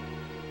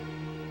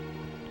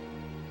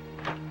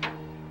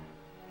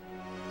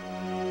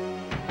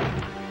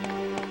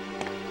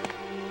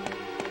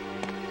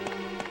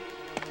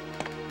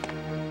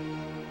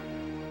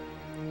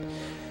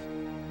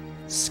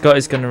 Scott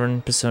is gonna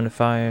run Persona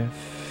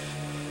 5.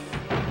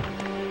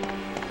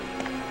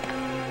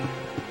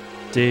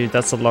 Dude,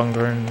 that's a long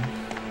run.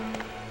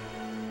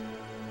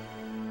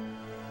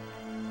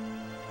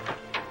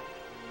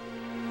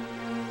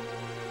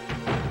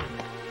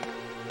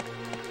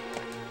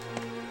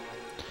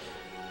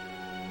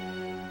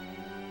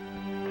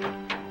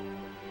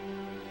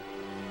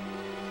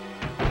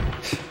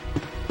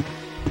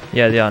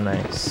 Yeah, they are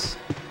nice.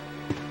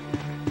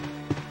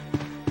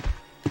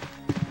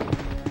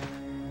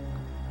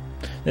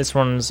 This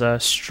one's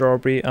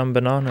strawberry and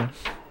banana.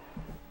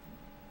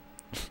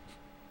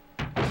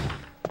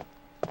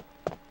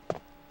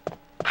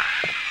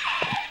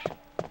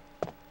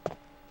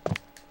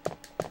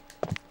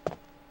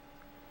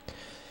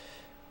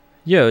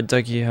 Yo,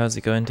 Dougie, how's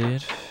it going,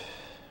 dude?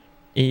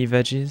 Eat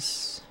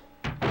veggies.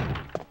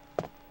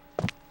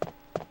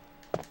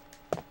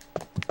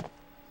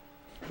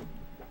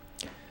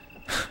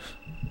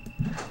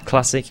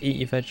 Classic eat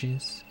your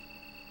veggies.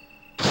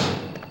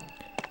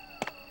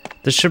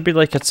 There should be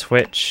like a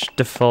Twitch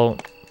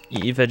default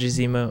eat your veggies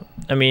emote.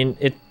 I mean,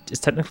 it's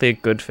technically a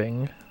good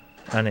thing,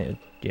 and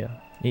yeah,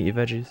 eat your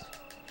veggies.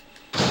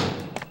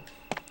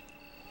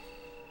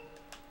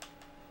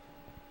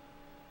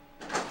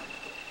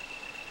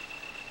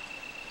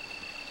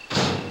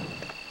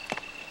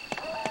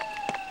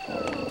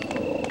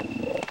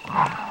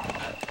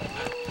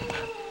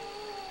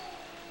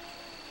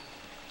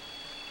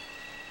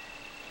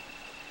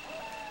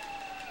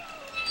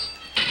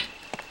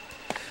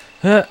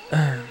 Dude,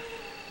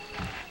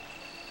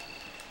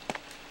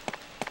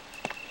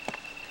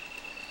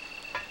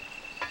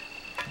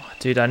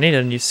 I need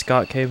a new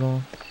SCART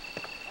cable.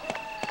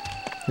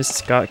 This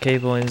SCART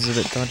cable is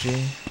a bit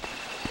dodgy.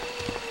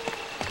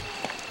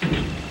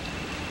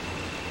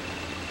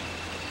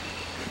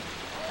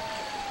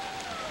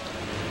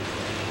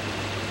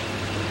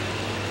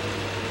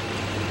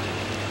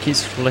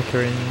 Keeps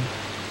flickering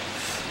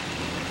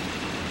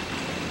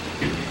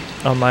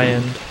on my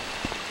end.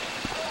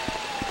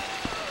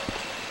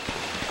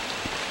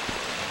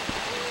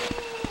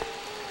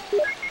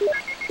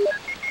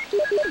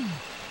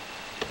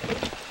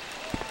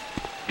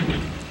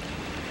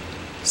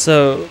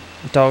 So,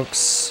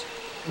 dogs,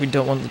 we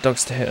don't want the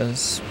dogs to hit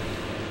us.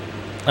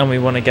 And we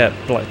want to get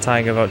Black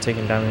Tiger without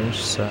taking damage,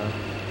 so...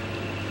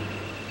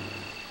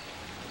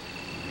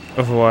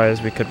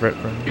 Otherwise, we could rip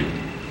them.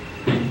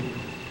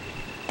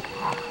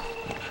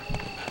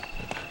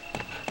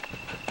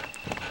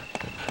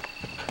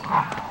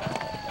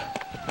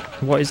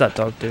 What is that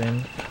dog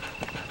doing?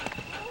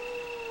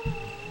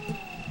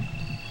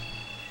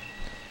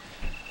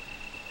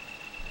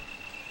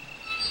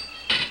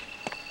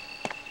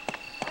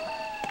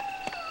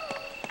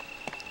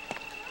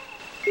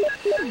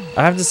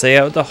 I have to say,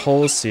 out of the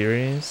whole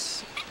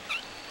series,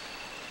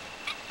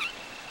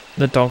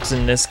 the dogs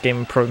in this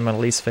game are probably my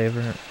least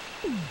favorite.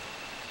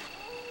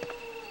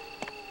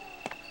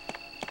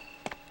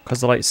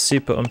 Because they're like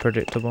super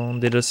unpredictable,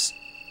 they just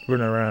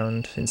run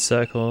around in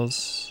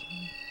circles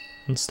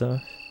and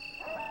stuff.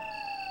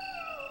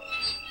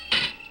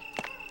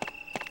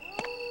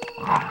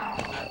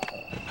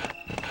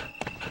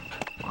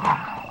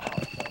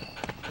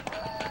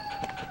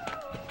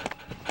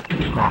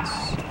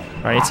 Nice.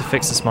 I need to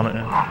fix this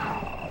monitor.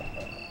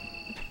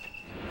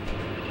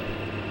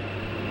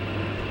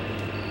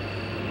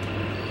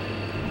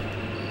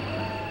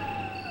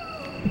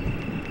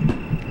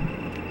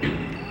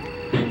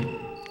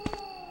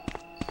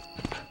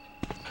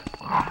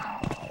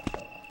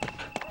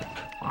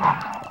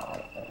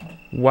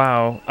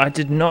 Wow, I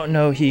did not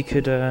know he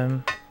could,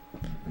 I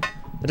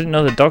didn't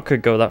know the dog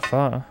could go that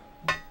far.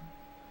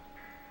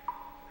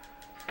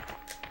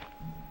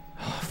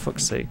 Oh,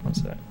 fuck's sake,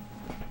 what's that?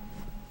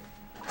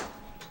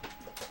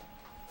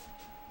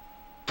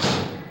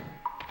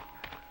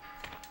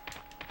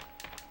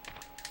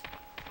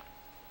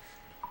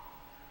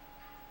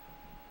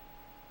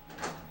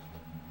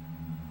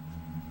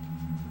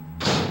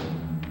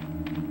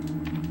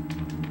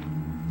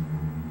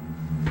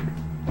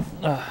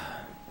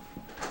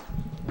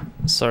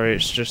 Sorry,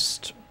 it's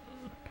just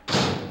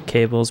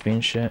cables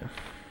being shit.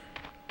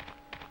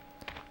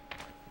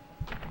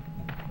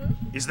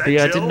 Is that But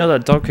yeah, I Jill? didn't know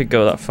that dog could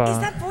go that Is far.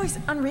 that voice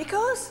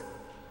Enrico's?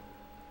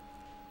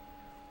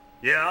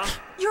 Yeah?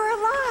 You're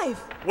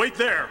alive! Wait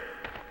there!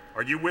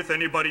 Are you with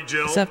anybody,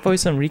 Jill? Is that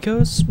voice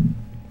Enrico's?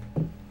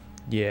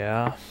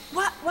 Yeah.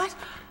 What? What?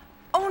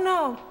 Oh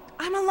no,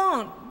 I'm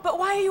alone. But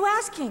why are you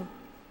asking?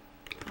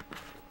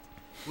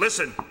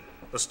 Listen,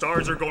 the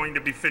stars are going to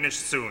be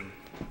finished soon.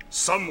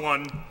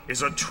 Someone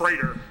is a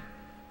traitor.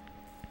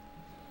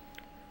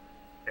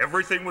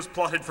 Everything was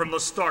plotted from the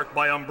start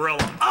by Umbrella.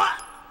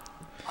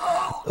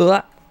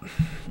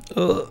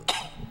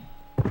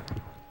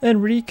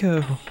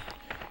 Enrico.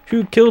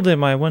 Who killed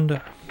him, I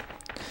wonder?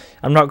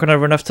 I'm not gonna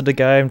run after the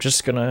guy, I'm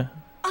just gonna...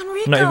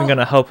 Enrico! I'm not even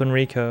gonna help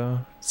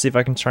Enrico. See if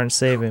I can try and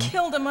save him.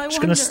 Killed him, I Just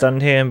wonder. gonna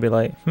stand here and be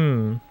like,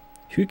 who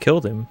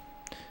killed him?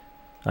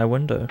 I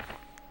wonder.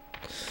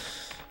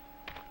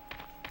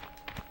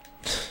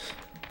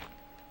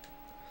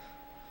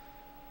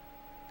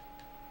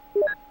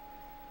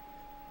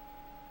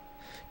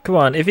 Come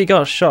on, if he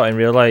got shot in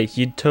real life,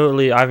 you'd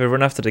totally either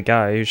run after the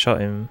guy who shot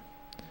him,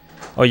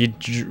 or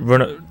you'd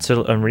run up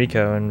to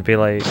Enrico and be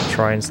like,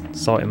 try and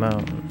sort him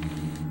out.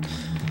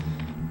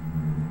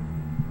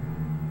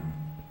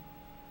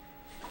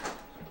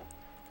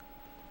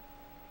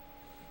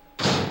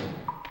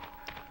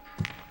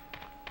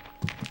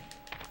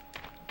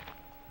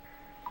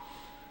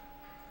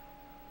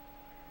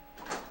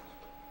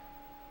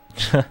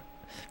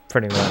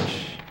 Pretty much.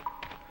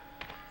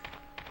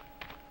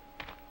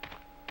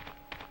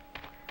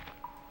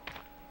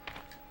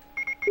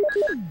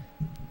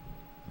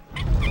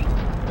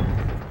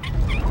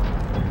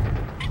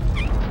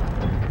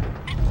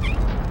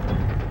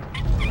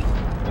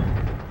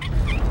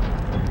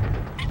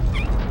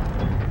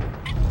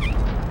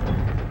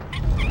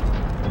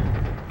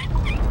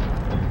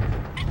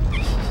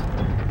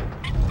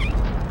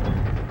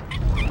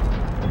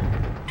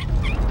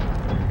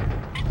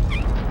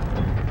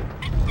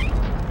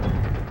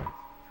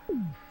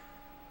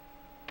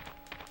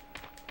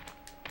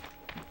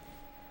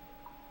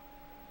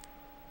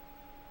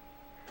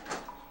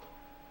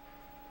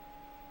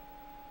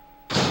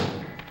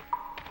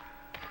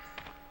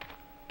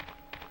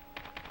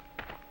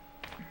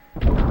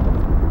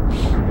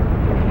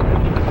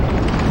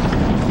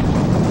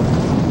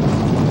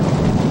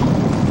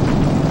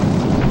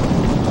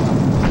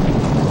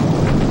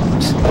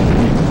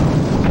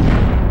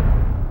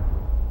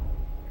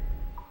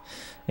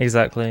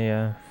 Exactly,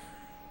 yeah.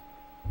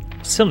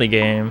 Silly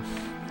game.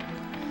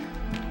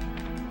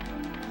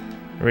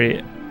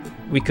 Really,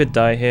 we could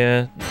die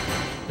here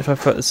if I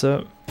fuck this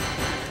up.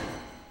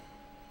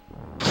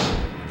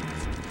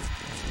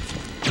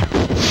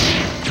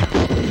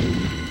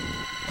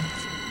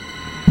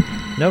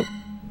 Nope.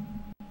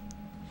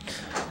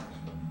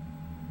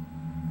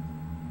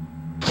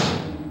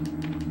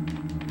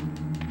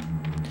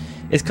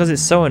 It's because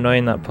it's so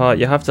annoying, that part.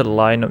 You have to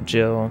line up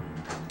Jill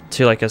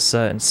to like a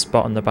certain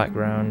spot on the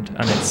background,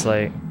 and it's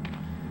like,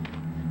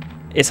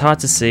 it's hard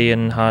to see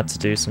and hard to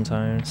do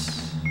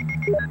sometimes.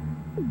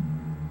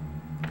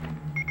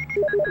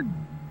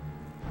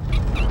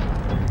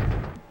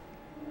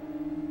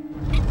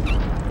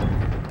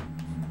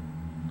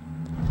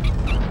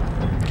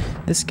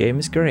 This game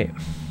is great.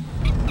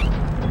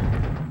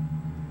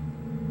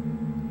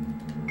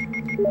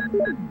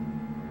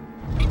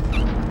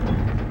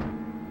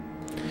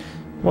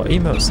 What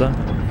emote's that?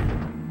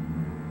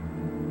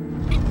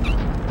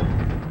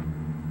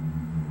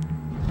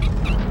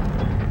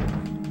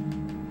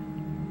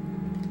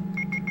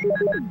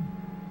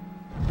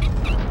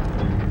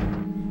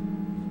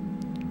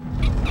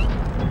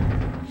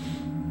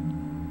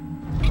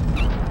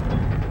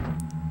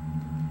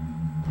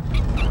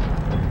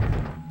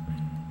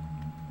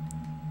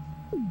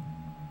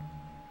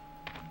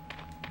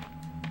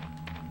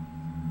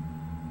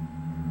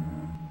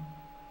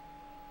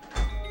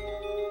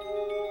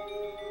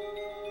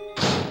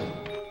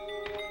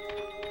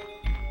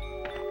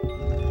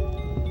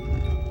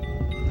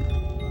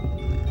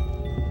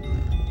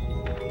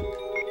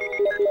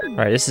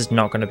 Right, this is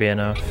not going to be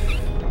enough.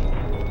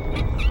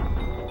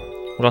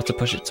 We'll have to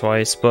push it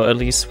twice, but at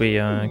least we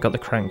got the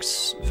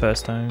cranks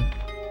first time.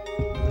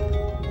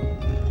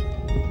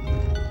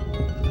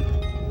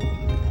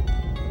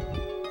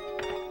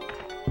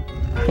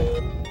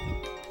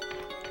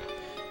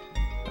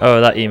 Oh,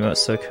 that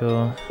emote's so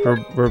cool.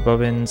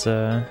 Robin's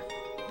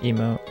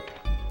emote.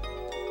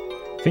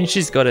 I think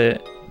she's got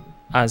it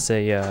as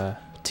a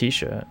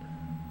t-shirt.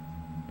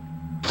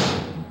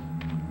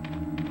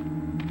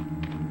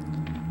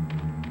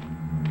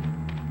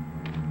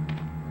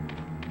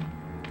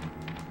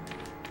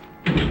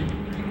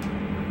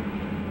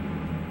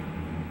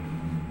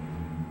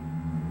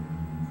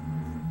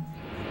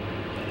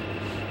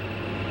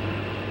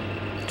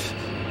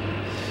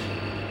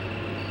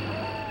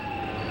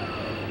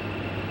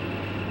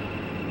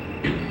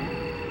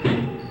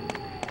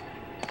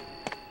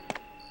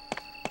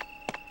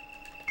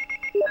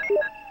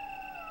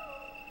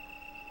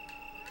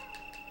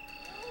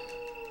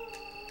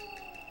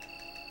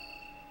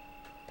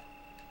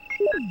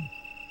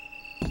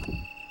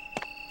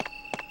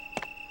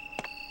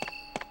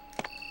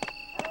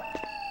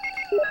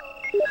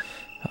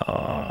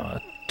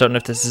 Don't know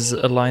if this is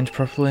aligned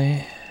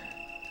properly.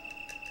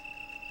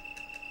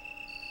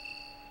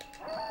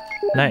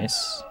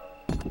 Nice.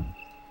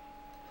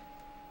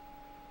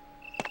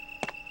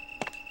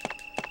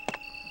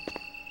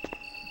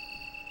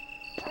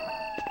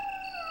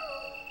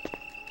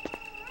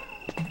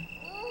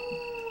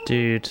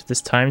 Dude,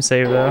 this time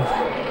save though.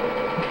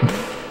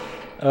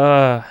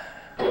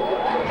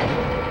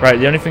 Right,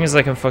 the only thing is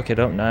I can fuck it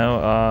up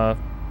now.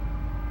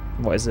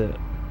 What is it?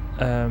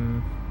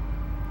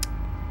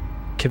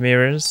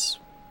 Chimeras.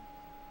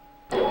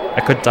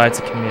 I could die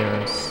to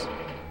chimeras.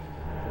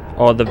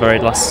 Or the very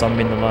last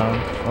zombie in the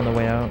lab on the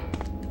way out.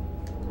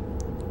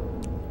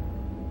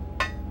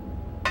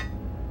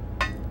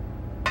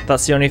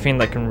 That's the only thing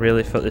that can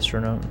really fuck this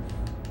run up.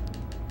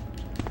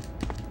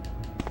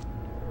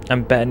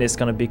 I'm betting it's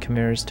gonna be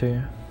chimeras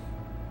too.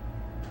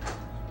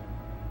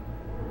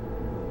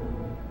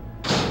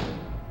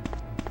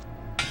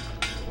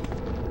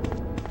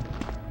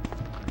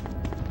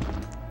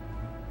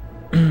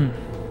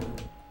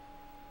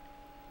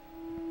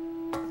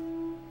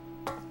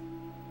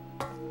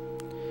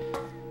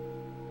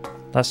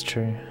 That's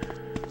true.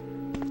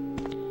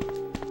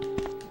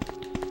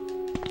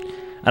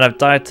 And I've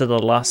died to the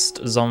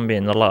last zombie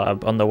in the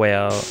lab on the way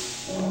out.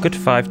 Good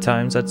 5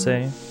 times, I'd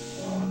say,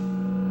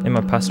 in my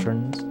past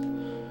runs.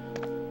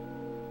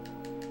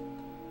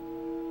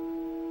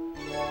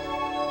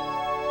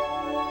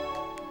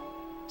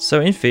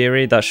 So in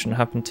theory, that shouldn't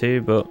happen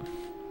too, but...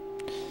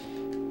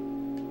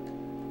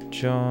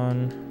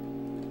 John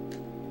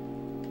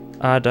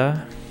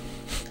Ada.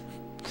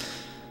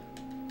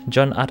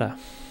 John Ada.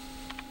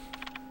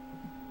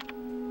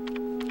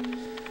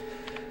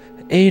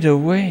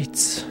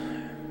 808.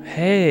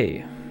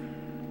 Hey.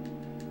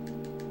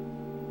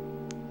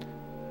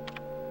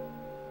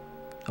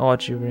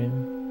 Archie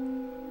room.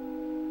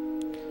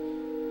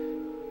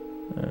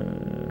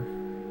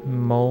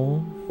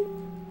 Mole.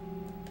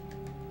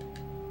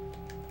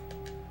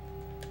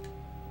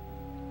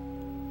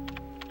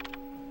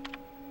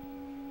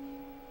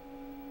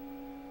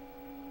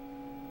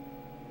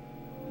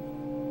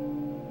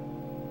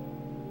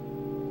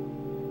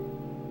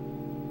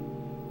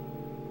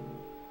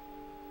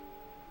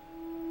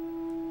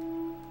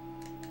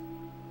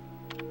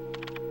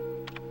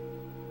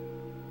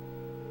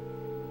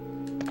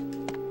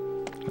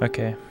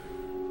 Okay.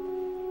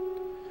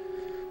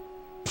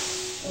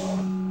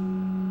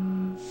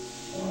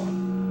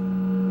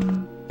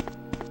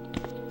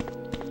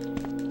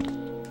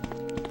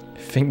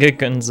 Finger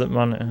guns at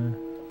monitor.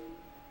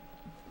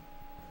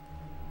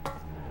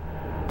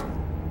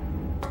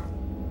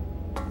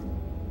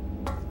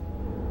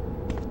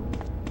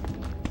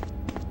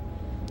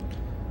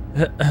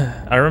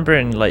 I remember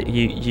in like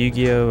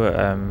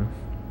Yu-Gi-Oh,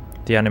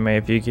 the anime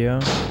of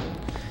Yu-Gi-Oh,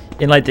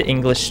 in like the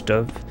English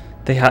dub,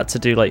 they had to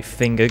do like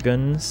finger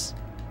guns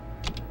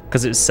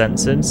because it was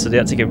censored, so they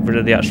had to get rid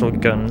of the actual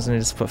guns and they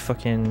just put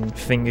fucking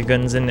finger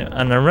guns in it.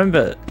 And I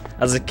remember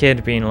as a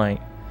kid being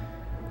like,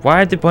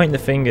 why are they pointing the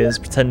fingers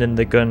pretending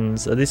they're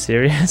guns? Are they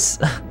serious?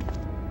 I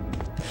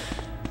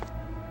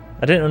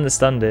didn't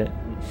understand it.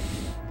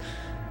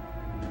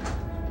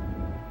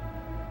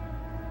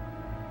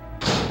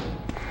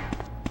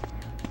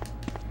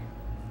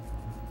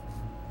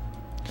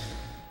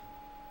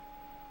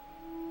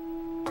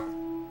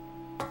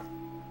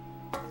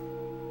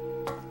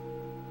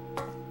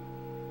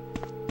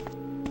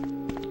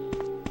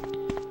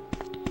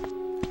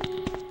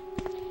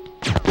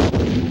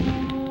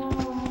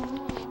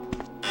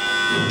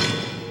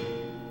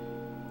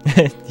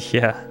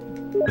 Yeah.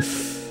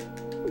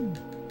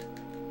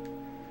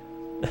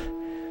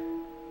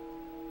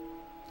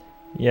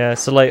 Yeah,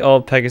 so like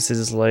all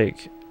Pegasus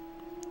like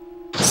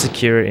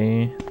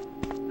security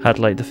had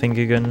like the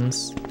finger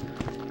guns,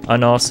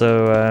 and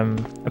also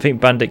I think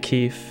Bandit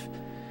Keith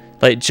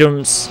like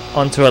jumps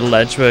onto a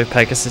ledge where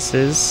Pegasus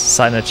is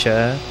sat in a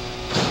chair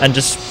and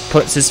just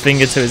puts his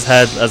finger to his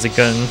head as a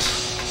gun.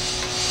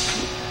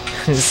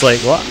 It's like,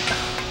 what?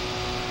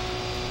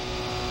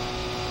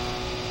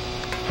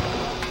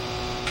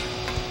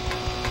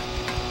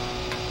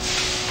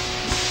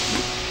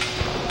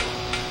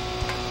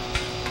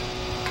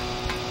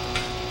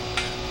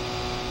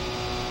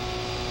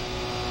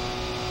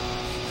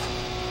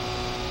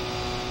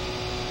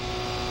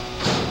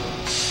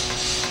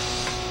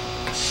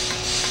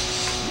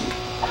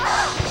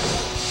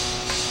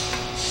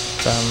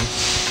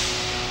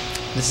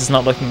 This is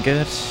not looking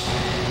good.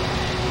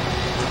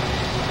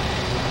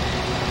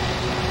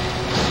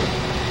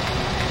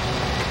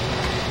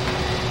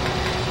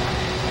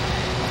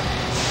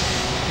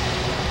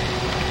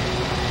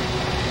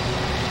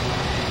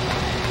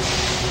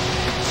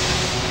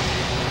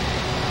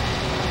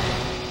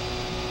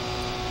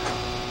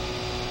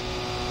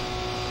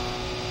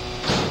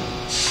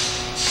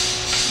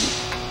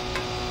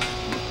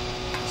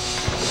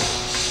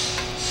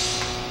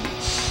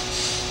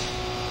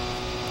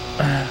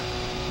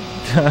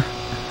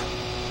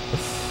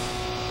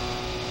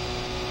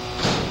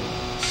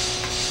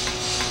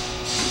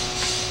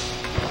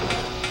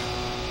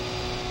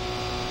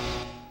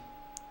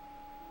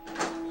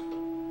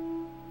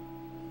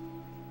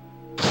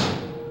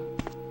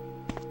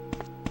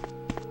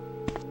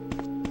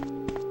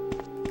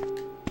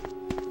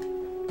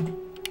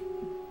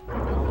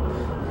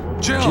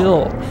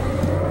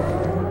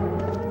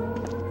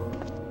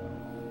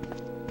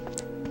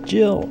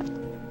 Jill.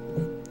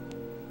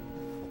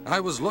 I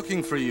was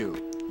looking for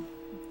you.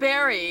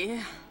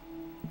 Barry.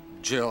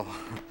 Jill,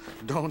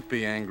 don't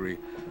be angry.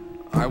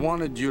 I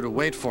wanted you to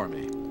wait for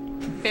me.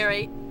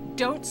 Barry,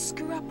 don't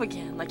screw up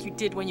again like you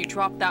did when you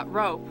dropped that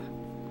rope.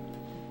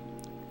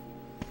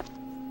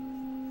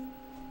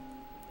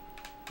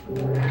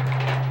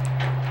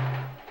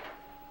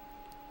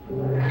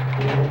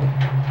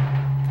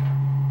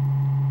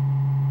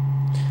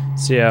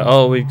 So yeah,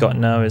 all we've got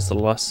now is the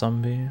last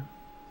zombie.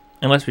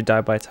 Unless we die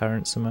by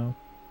Tyrant somehow.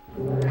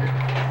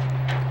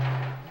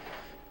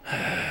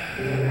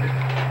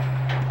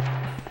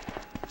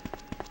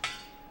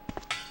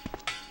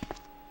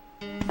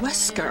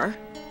 Wesker?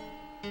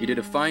 You did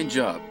a fine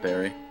job,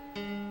 Barry.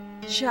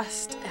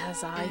 Just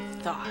as I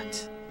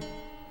thought.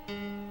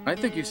 I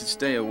think you should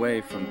stay away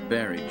from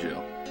Barry,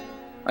 Jill.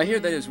 I hear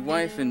that his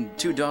wife and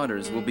 2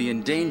 daughters will be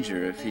in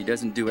danger if he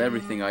doesn't do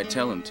everything I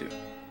tell him to.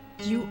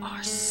 You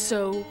are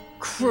so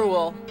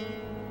cruel.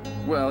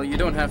 Well, you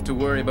don't have to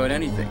worry about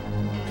anything,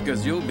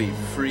 because you'll be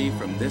free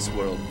from this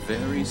world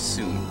very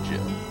soon, Jill.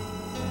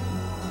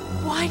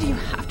 Why do you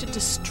have to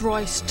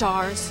destroy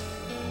stars?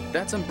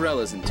 That's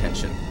Umbrella's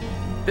intention.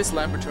 This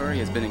laboratory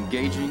has been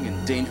engaging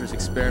in dangerous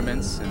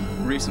experiments,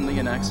 and recently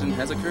an accident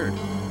has occurred.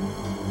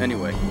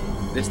 Anyway,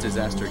 this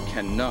disaster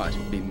cannot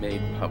be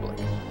made public.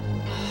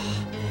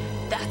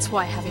 That's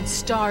why having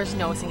stars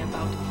nosing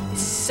about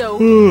is so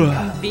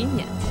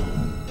convenient.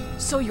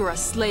 So you're a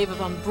slave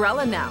of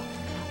Umbrella now,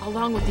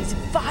 along with these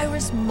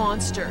virus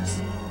monsters.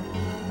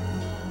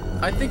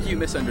 I think you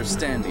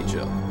misunderstand me,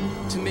 Jill.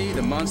 To me,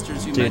 the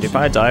monsters you mentioned... Dude, if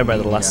I die by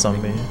the last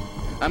zombie...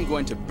 I'm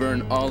going to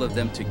burn all of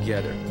them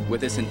together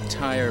with this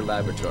entire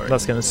laboratory.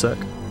 That's gonna suck.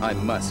 I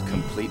must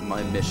complete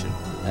my mission,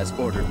 as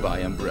ordered by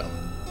Umbrella.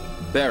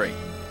 Barry,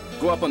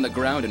 go up on the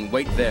ground and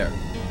wait there.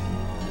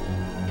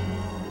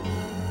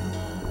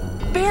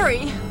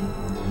 Barry!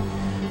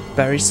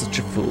 Barry's such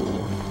a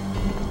fool.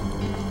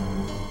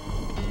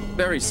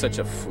 Barry's such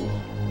a fool.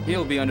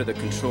 He'll be under the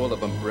control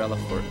of Umbrella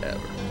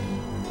forever.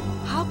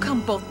 How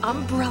come both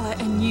Umbrella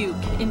and you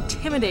can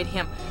intimidate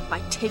him by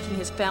taking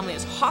his family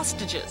as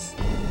hostages?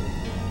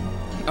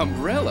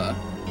 Umbrella?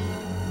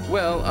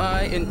 Well,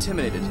 I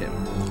intimidated him,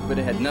 but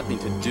it had nothing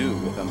to do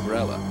with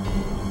Umbrella.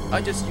 I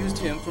just used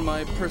him for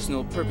my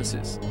personal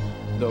purposes,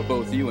 though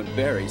both you and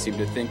Barry seem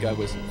to think I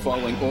was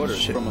following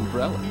orders from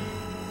Umbrella.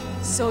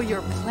 So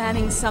you're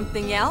planning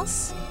something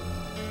else?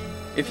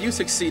 If you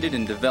succeeded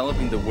in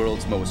developing the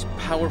world's most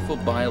powerful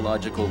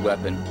biological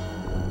weapon,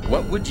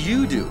 what would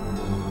you do?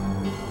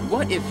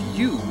 What if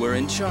you were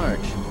in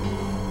charge?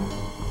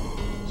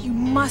 You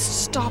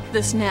must stop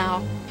this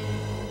now.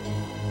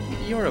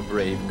 You're a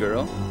brave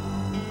girl.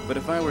 But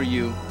if I were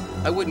you,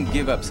 I wouldn't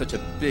give up such a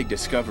big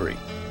discovery.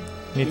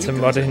 Needs a You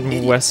guys are modern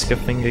idiots. Wesker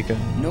finger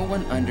gun. No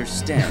one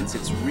understands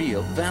its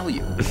real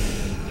value.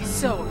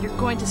 So you're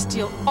going to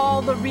steal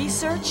all the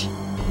research?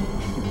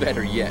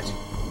 Better yet,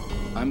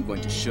 I'm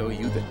going to show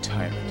you the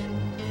tyrant.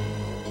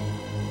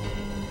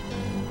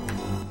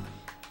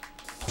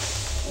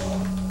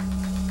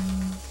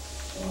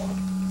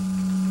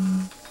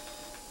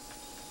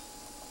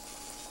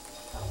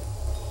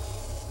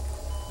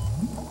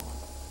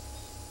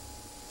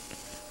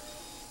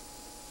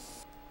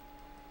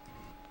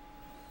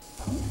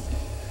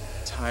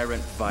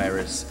 Tyrant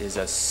virus is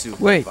a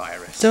super Wait,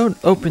 virus. don't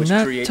open which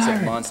that creates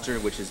tyrant. a monster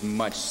which is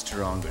much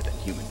stronger than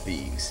human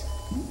beings.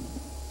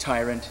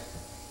 Tyrant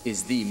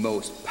is the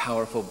most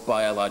powerful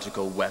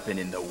biological weapon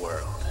in the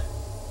world.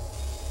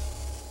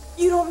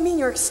 You don't mean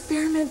you're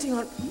experimenting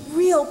on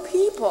real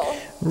people?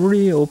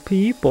 Real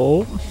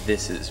people.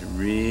 This is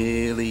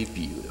really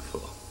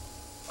beautiful.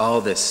 All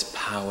this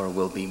power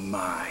will be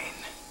mine.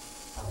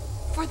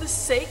 For the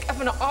sake of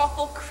an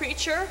awful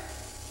creature?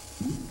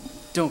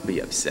 Don't be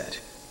upset.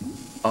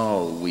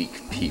 All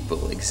weak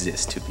people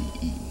exist to be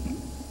eaten.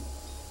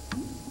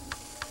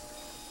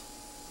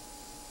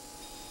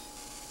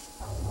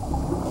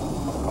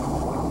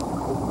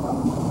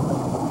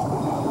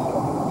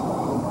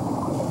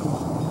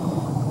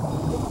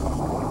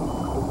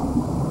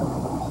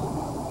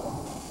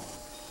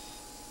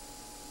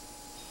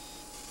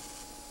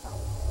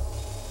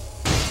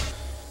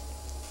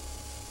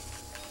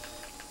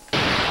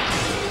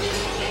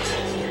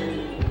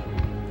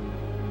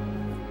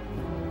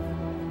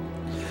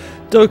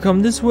 Don't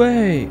come this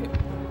way.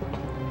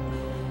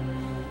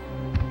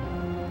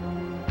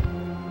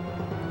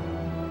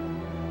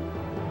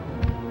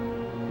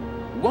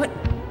 What?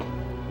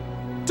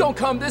 Don't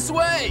come this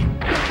way!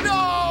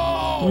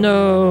 No!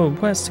 No,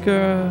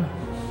 Wesker.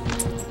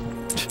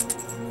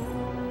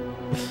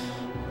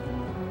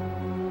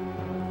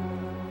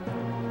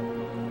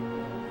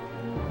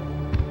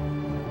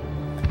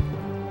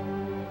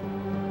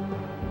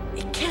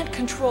 It can't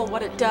control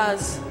what it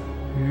does.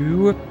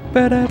 You are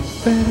better.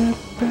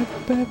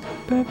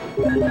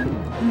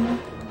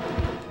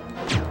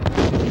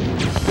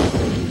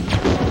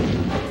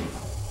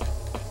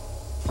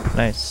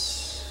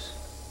 Nice.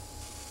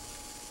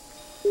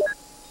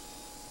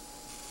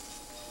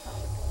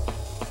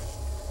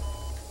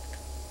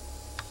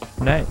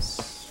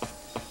 Nice.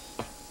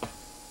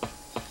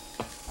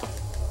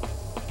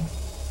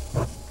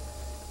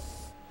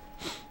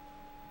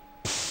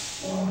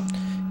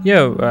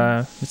 Yo,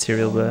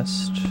 Material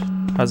Burst.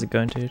 How's it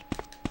going, dude?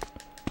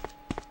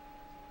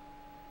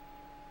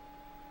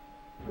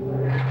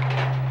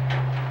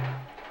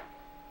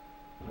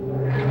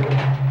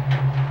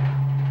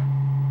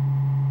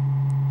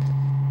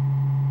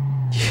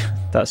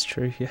 That's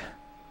true, yeah.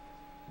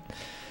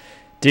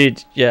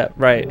 Dude, yeah,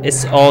 right.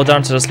 It's all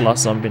down to this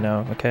last zombie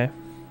now, okay?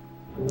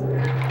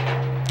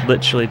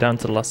 Literally down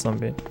to the last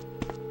zombie.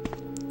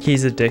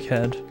 He's a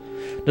dickhead.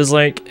 There's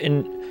like,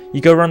 you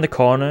go around the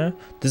corner,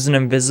 there's an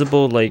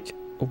invisible, like,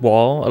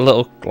 wall, a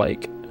little,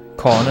 like,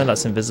 corner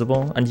that's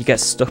invisible, and you get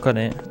stuck on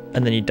it,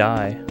 and then you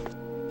die.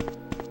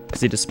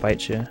 Because he just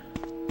spites you.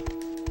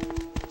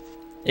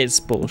 It's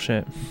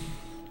bullshit.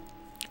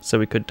 So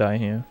we could die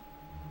here.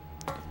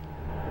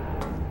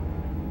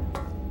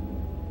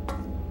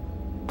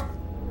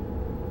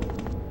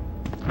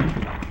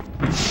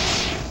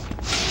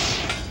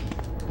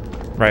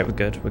 Right, we're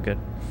good, we're good.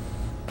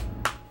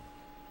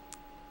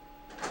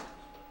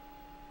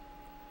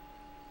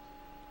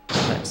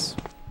 Nice.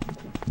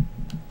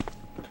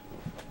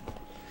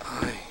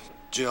 Hi,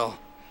 Jill.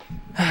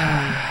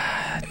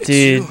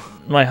 Dude,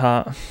 my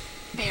heart.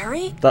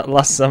 Barry? That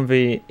last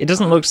zombie, it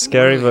doesn't look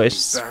scary, really but it's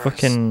just embarrassed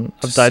fucking,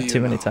 I've to died see too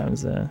you many now.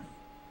 times there.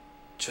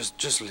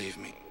 Just leave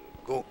me.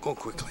 Go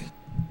quickly.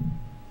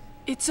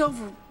 It's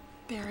over,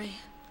 Barry.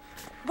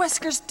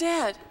 Wesker's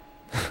dead.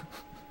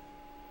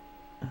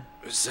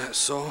 Is that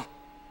so?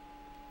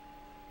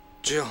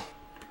 Jill,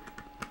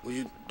 will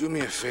you do me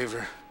a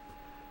favor?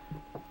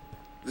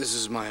 This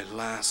is my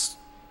last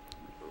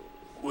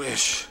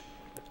wish.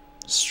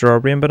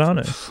 Strawberry and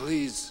banana.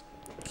 Please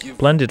give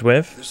Blended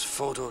with. this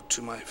photo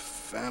to my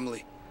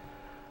family.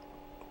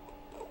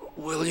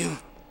 Will you?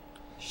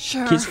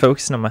 Sure. Keeps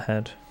focusing on my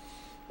head.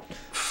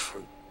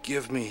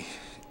 Forgive me,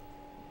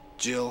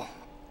 Jill.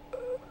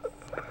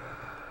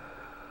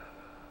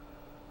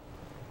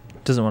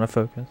 Doesn't want to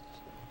focus.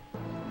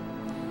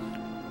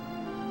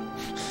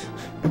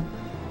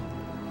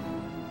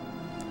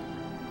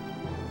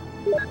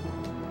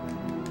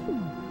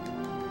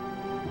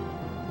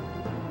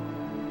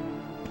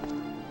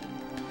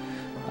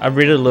 I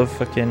really love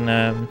fucking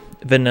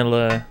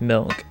vanilla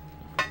milk.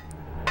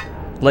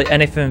 Like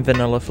anything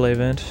vanilla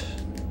flavored.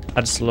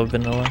 I just love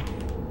vanilla.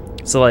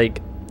 So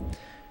like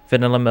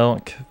vanilla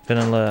milk,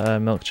 vanilla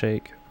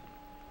milkshake.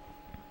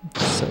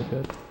 So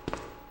good.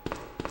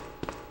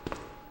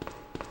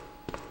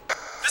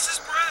 This is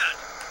Brad.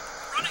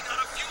 Running out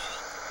of fuel.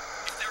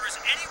 If there is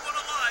anyone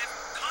alive,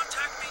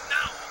 contact me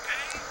now,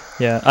 okay?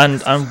 Yeah,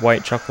 and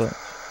white chocolate.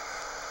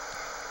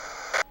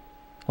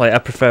 Like I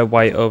prefer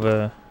white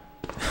over.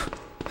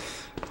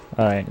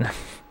 Alright.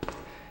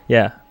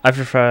 Yeah, I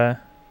prefer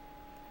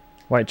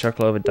white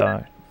chocolate over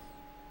dark.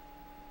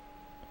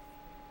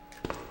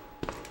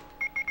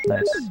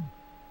 Nice.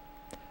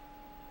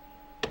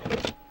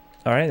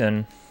 Alright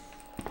then.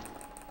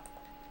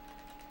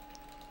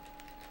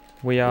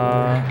 We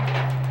are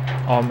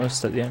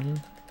almost at the end.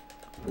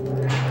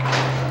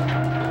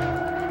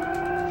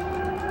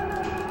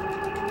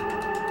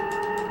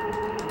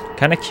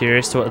 Kind of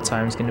curious to what the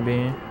time's gonna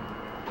be.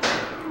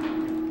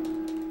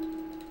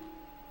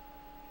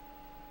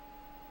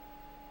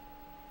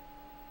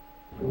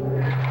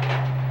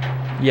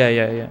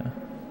 Yeah.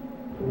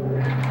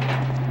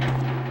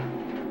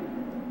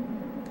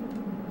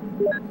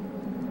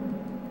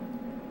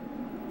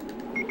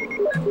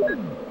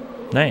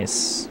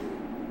 Nice.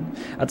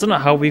 I don't know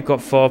how we've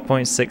got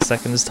 4.6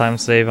 seconds time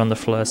save on the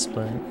flare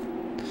split.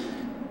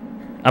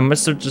 I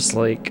must have just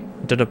like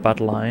did a bad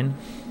line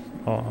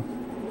or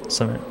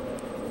something.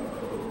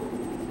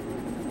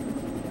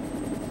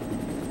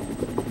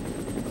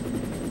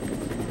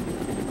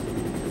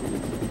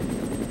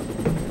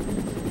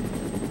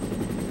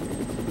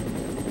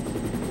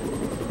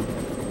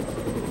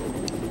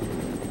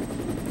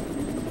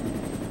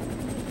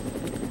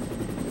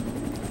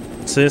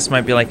 So this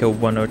might be like a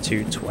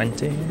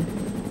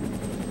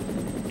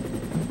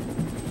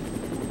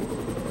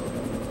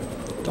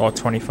 102.20 or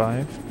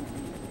 25.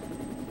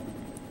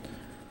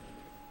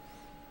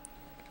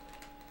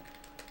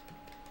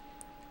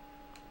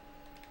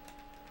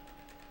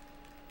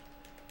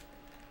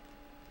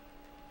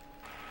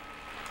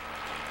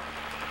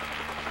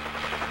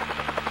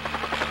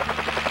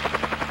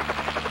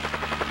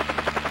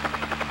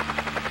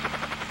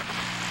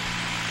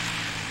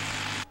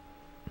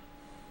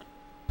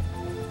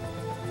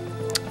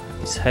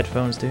 These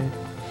headphones, dude.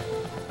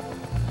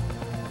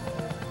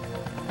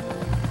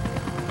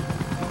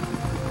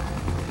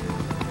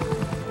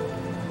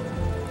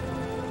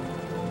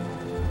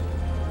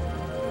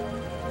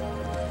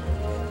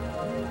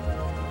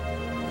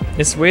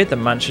 It's weird the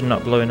mansion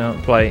not blowing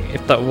up. Like,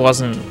 if that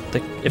wasn't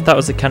the, if that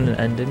was the canon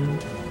ending,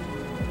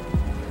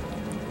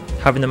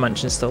 having the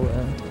mansion still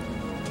there.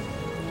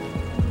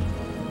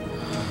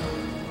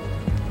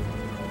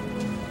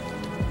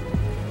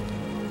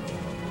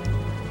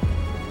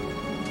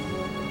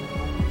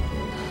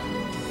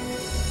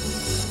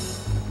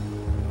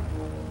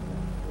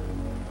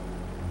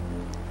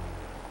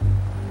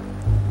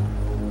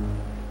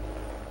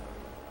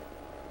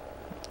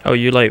 Oh,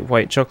 you like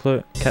white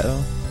chocolate,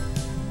 Keto?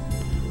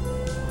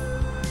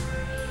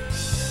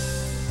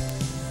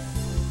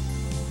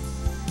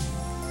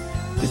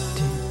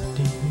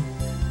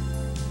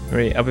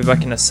 Right, I'll be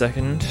back in a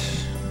second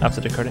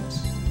after the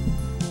credits.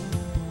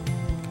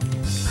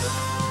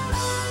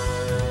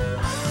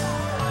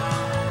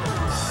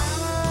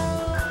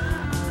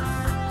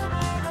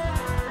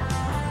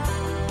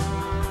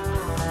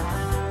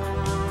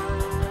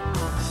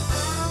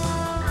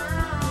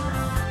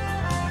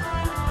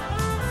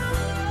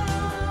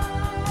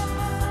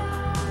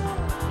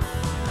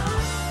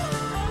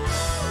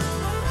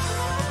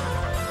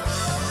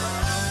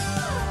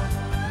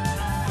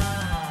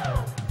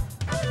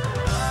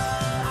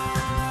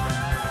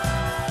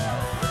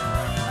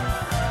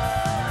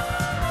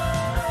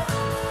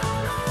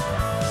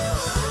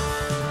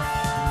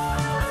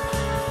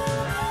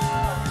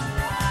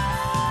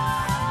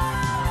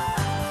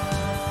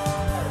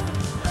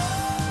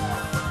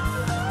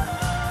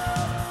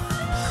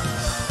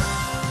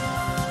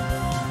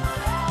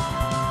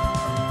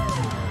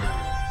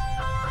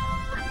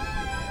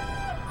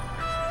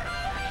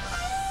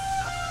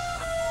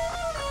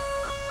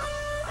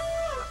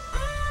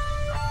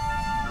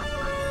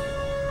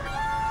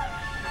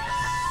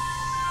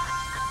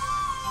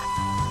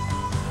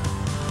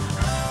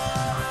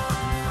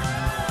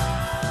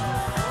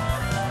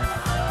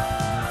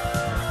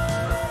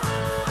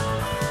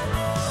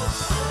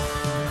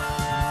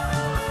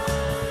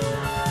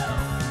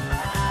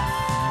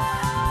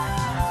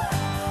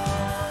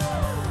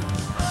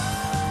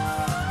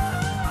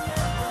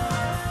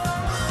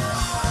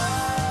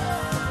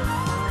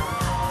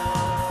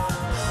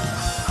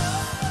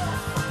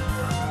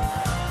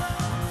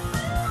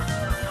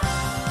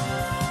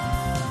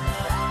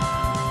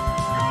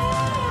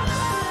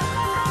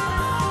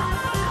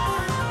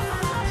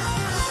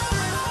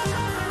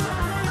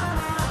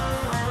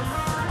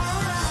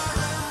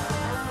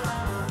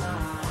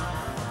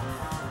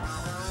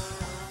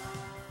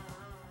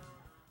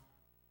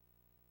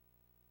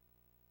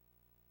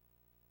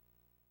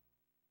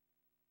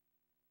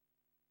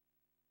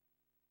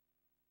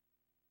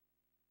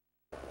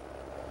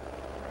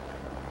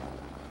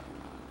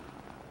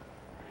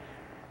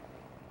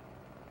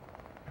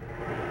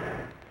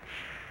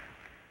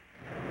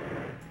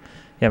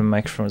 Yeah, my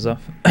microphone was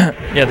off.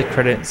 Yeah, the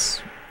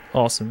credits.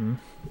 Awesome.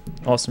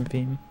 Awesome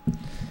theme.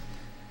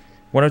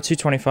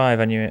 102.25,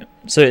 I knew it.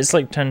 So it's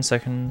like 10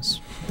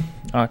 seconds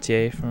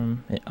RTA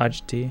from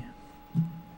IGT.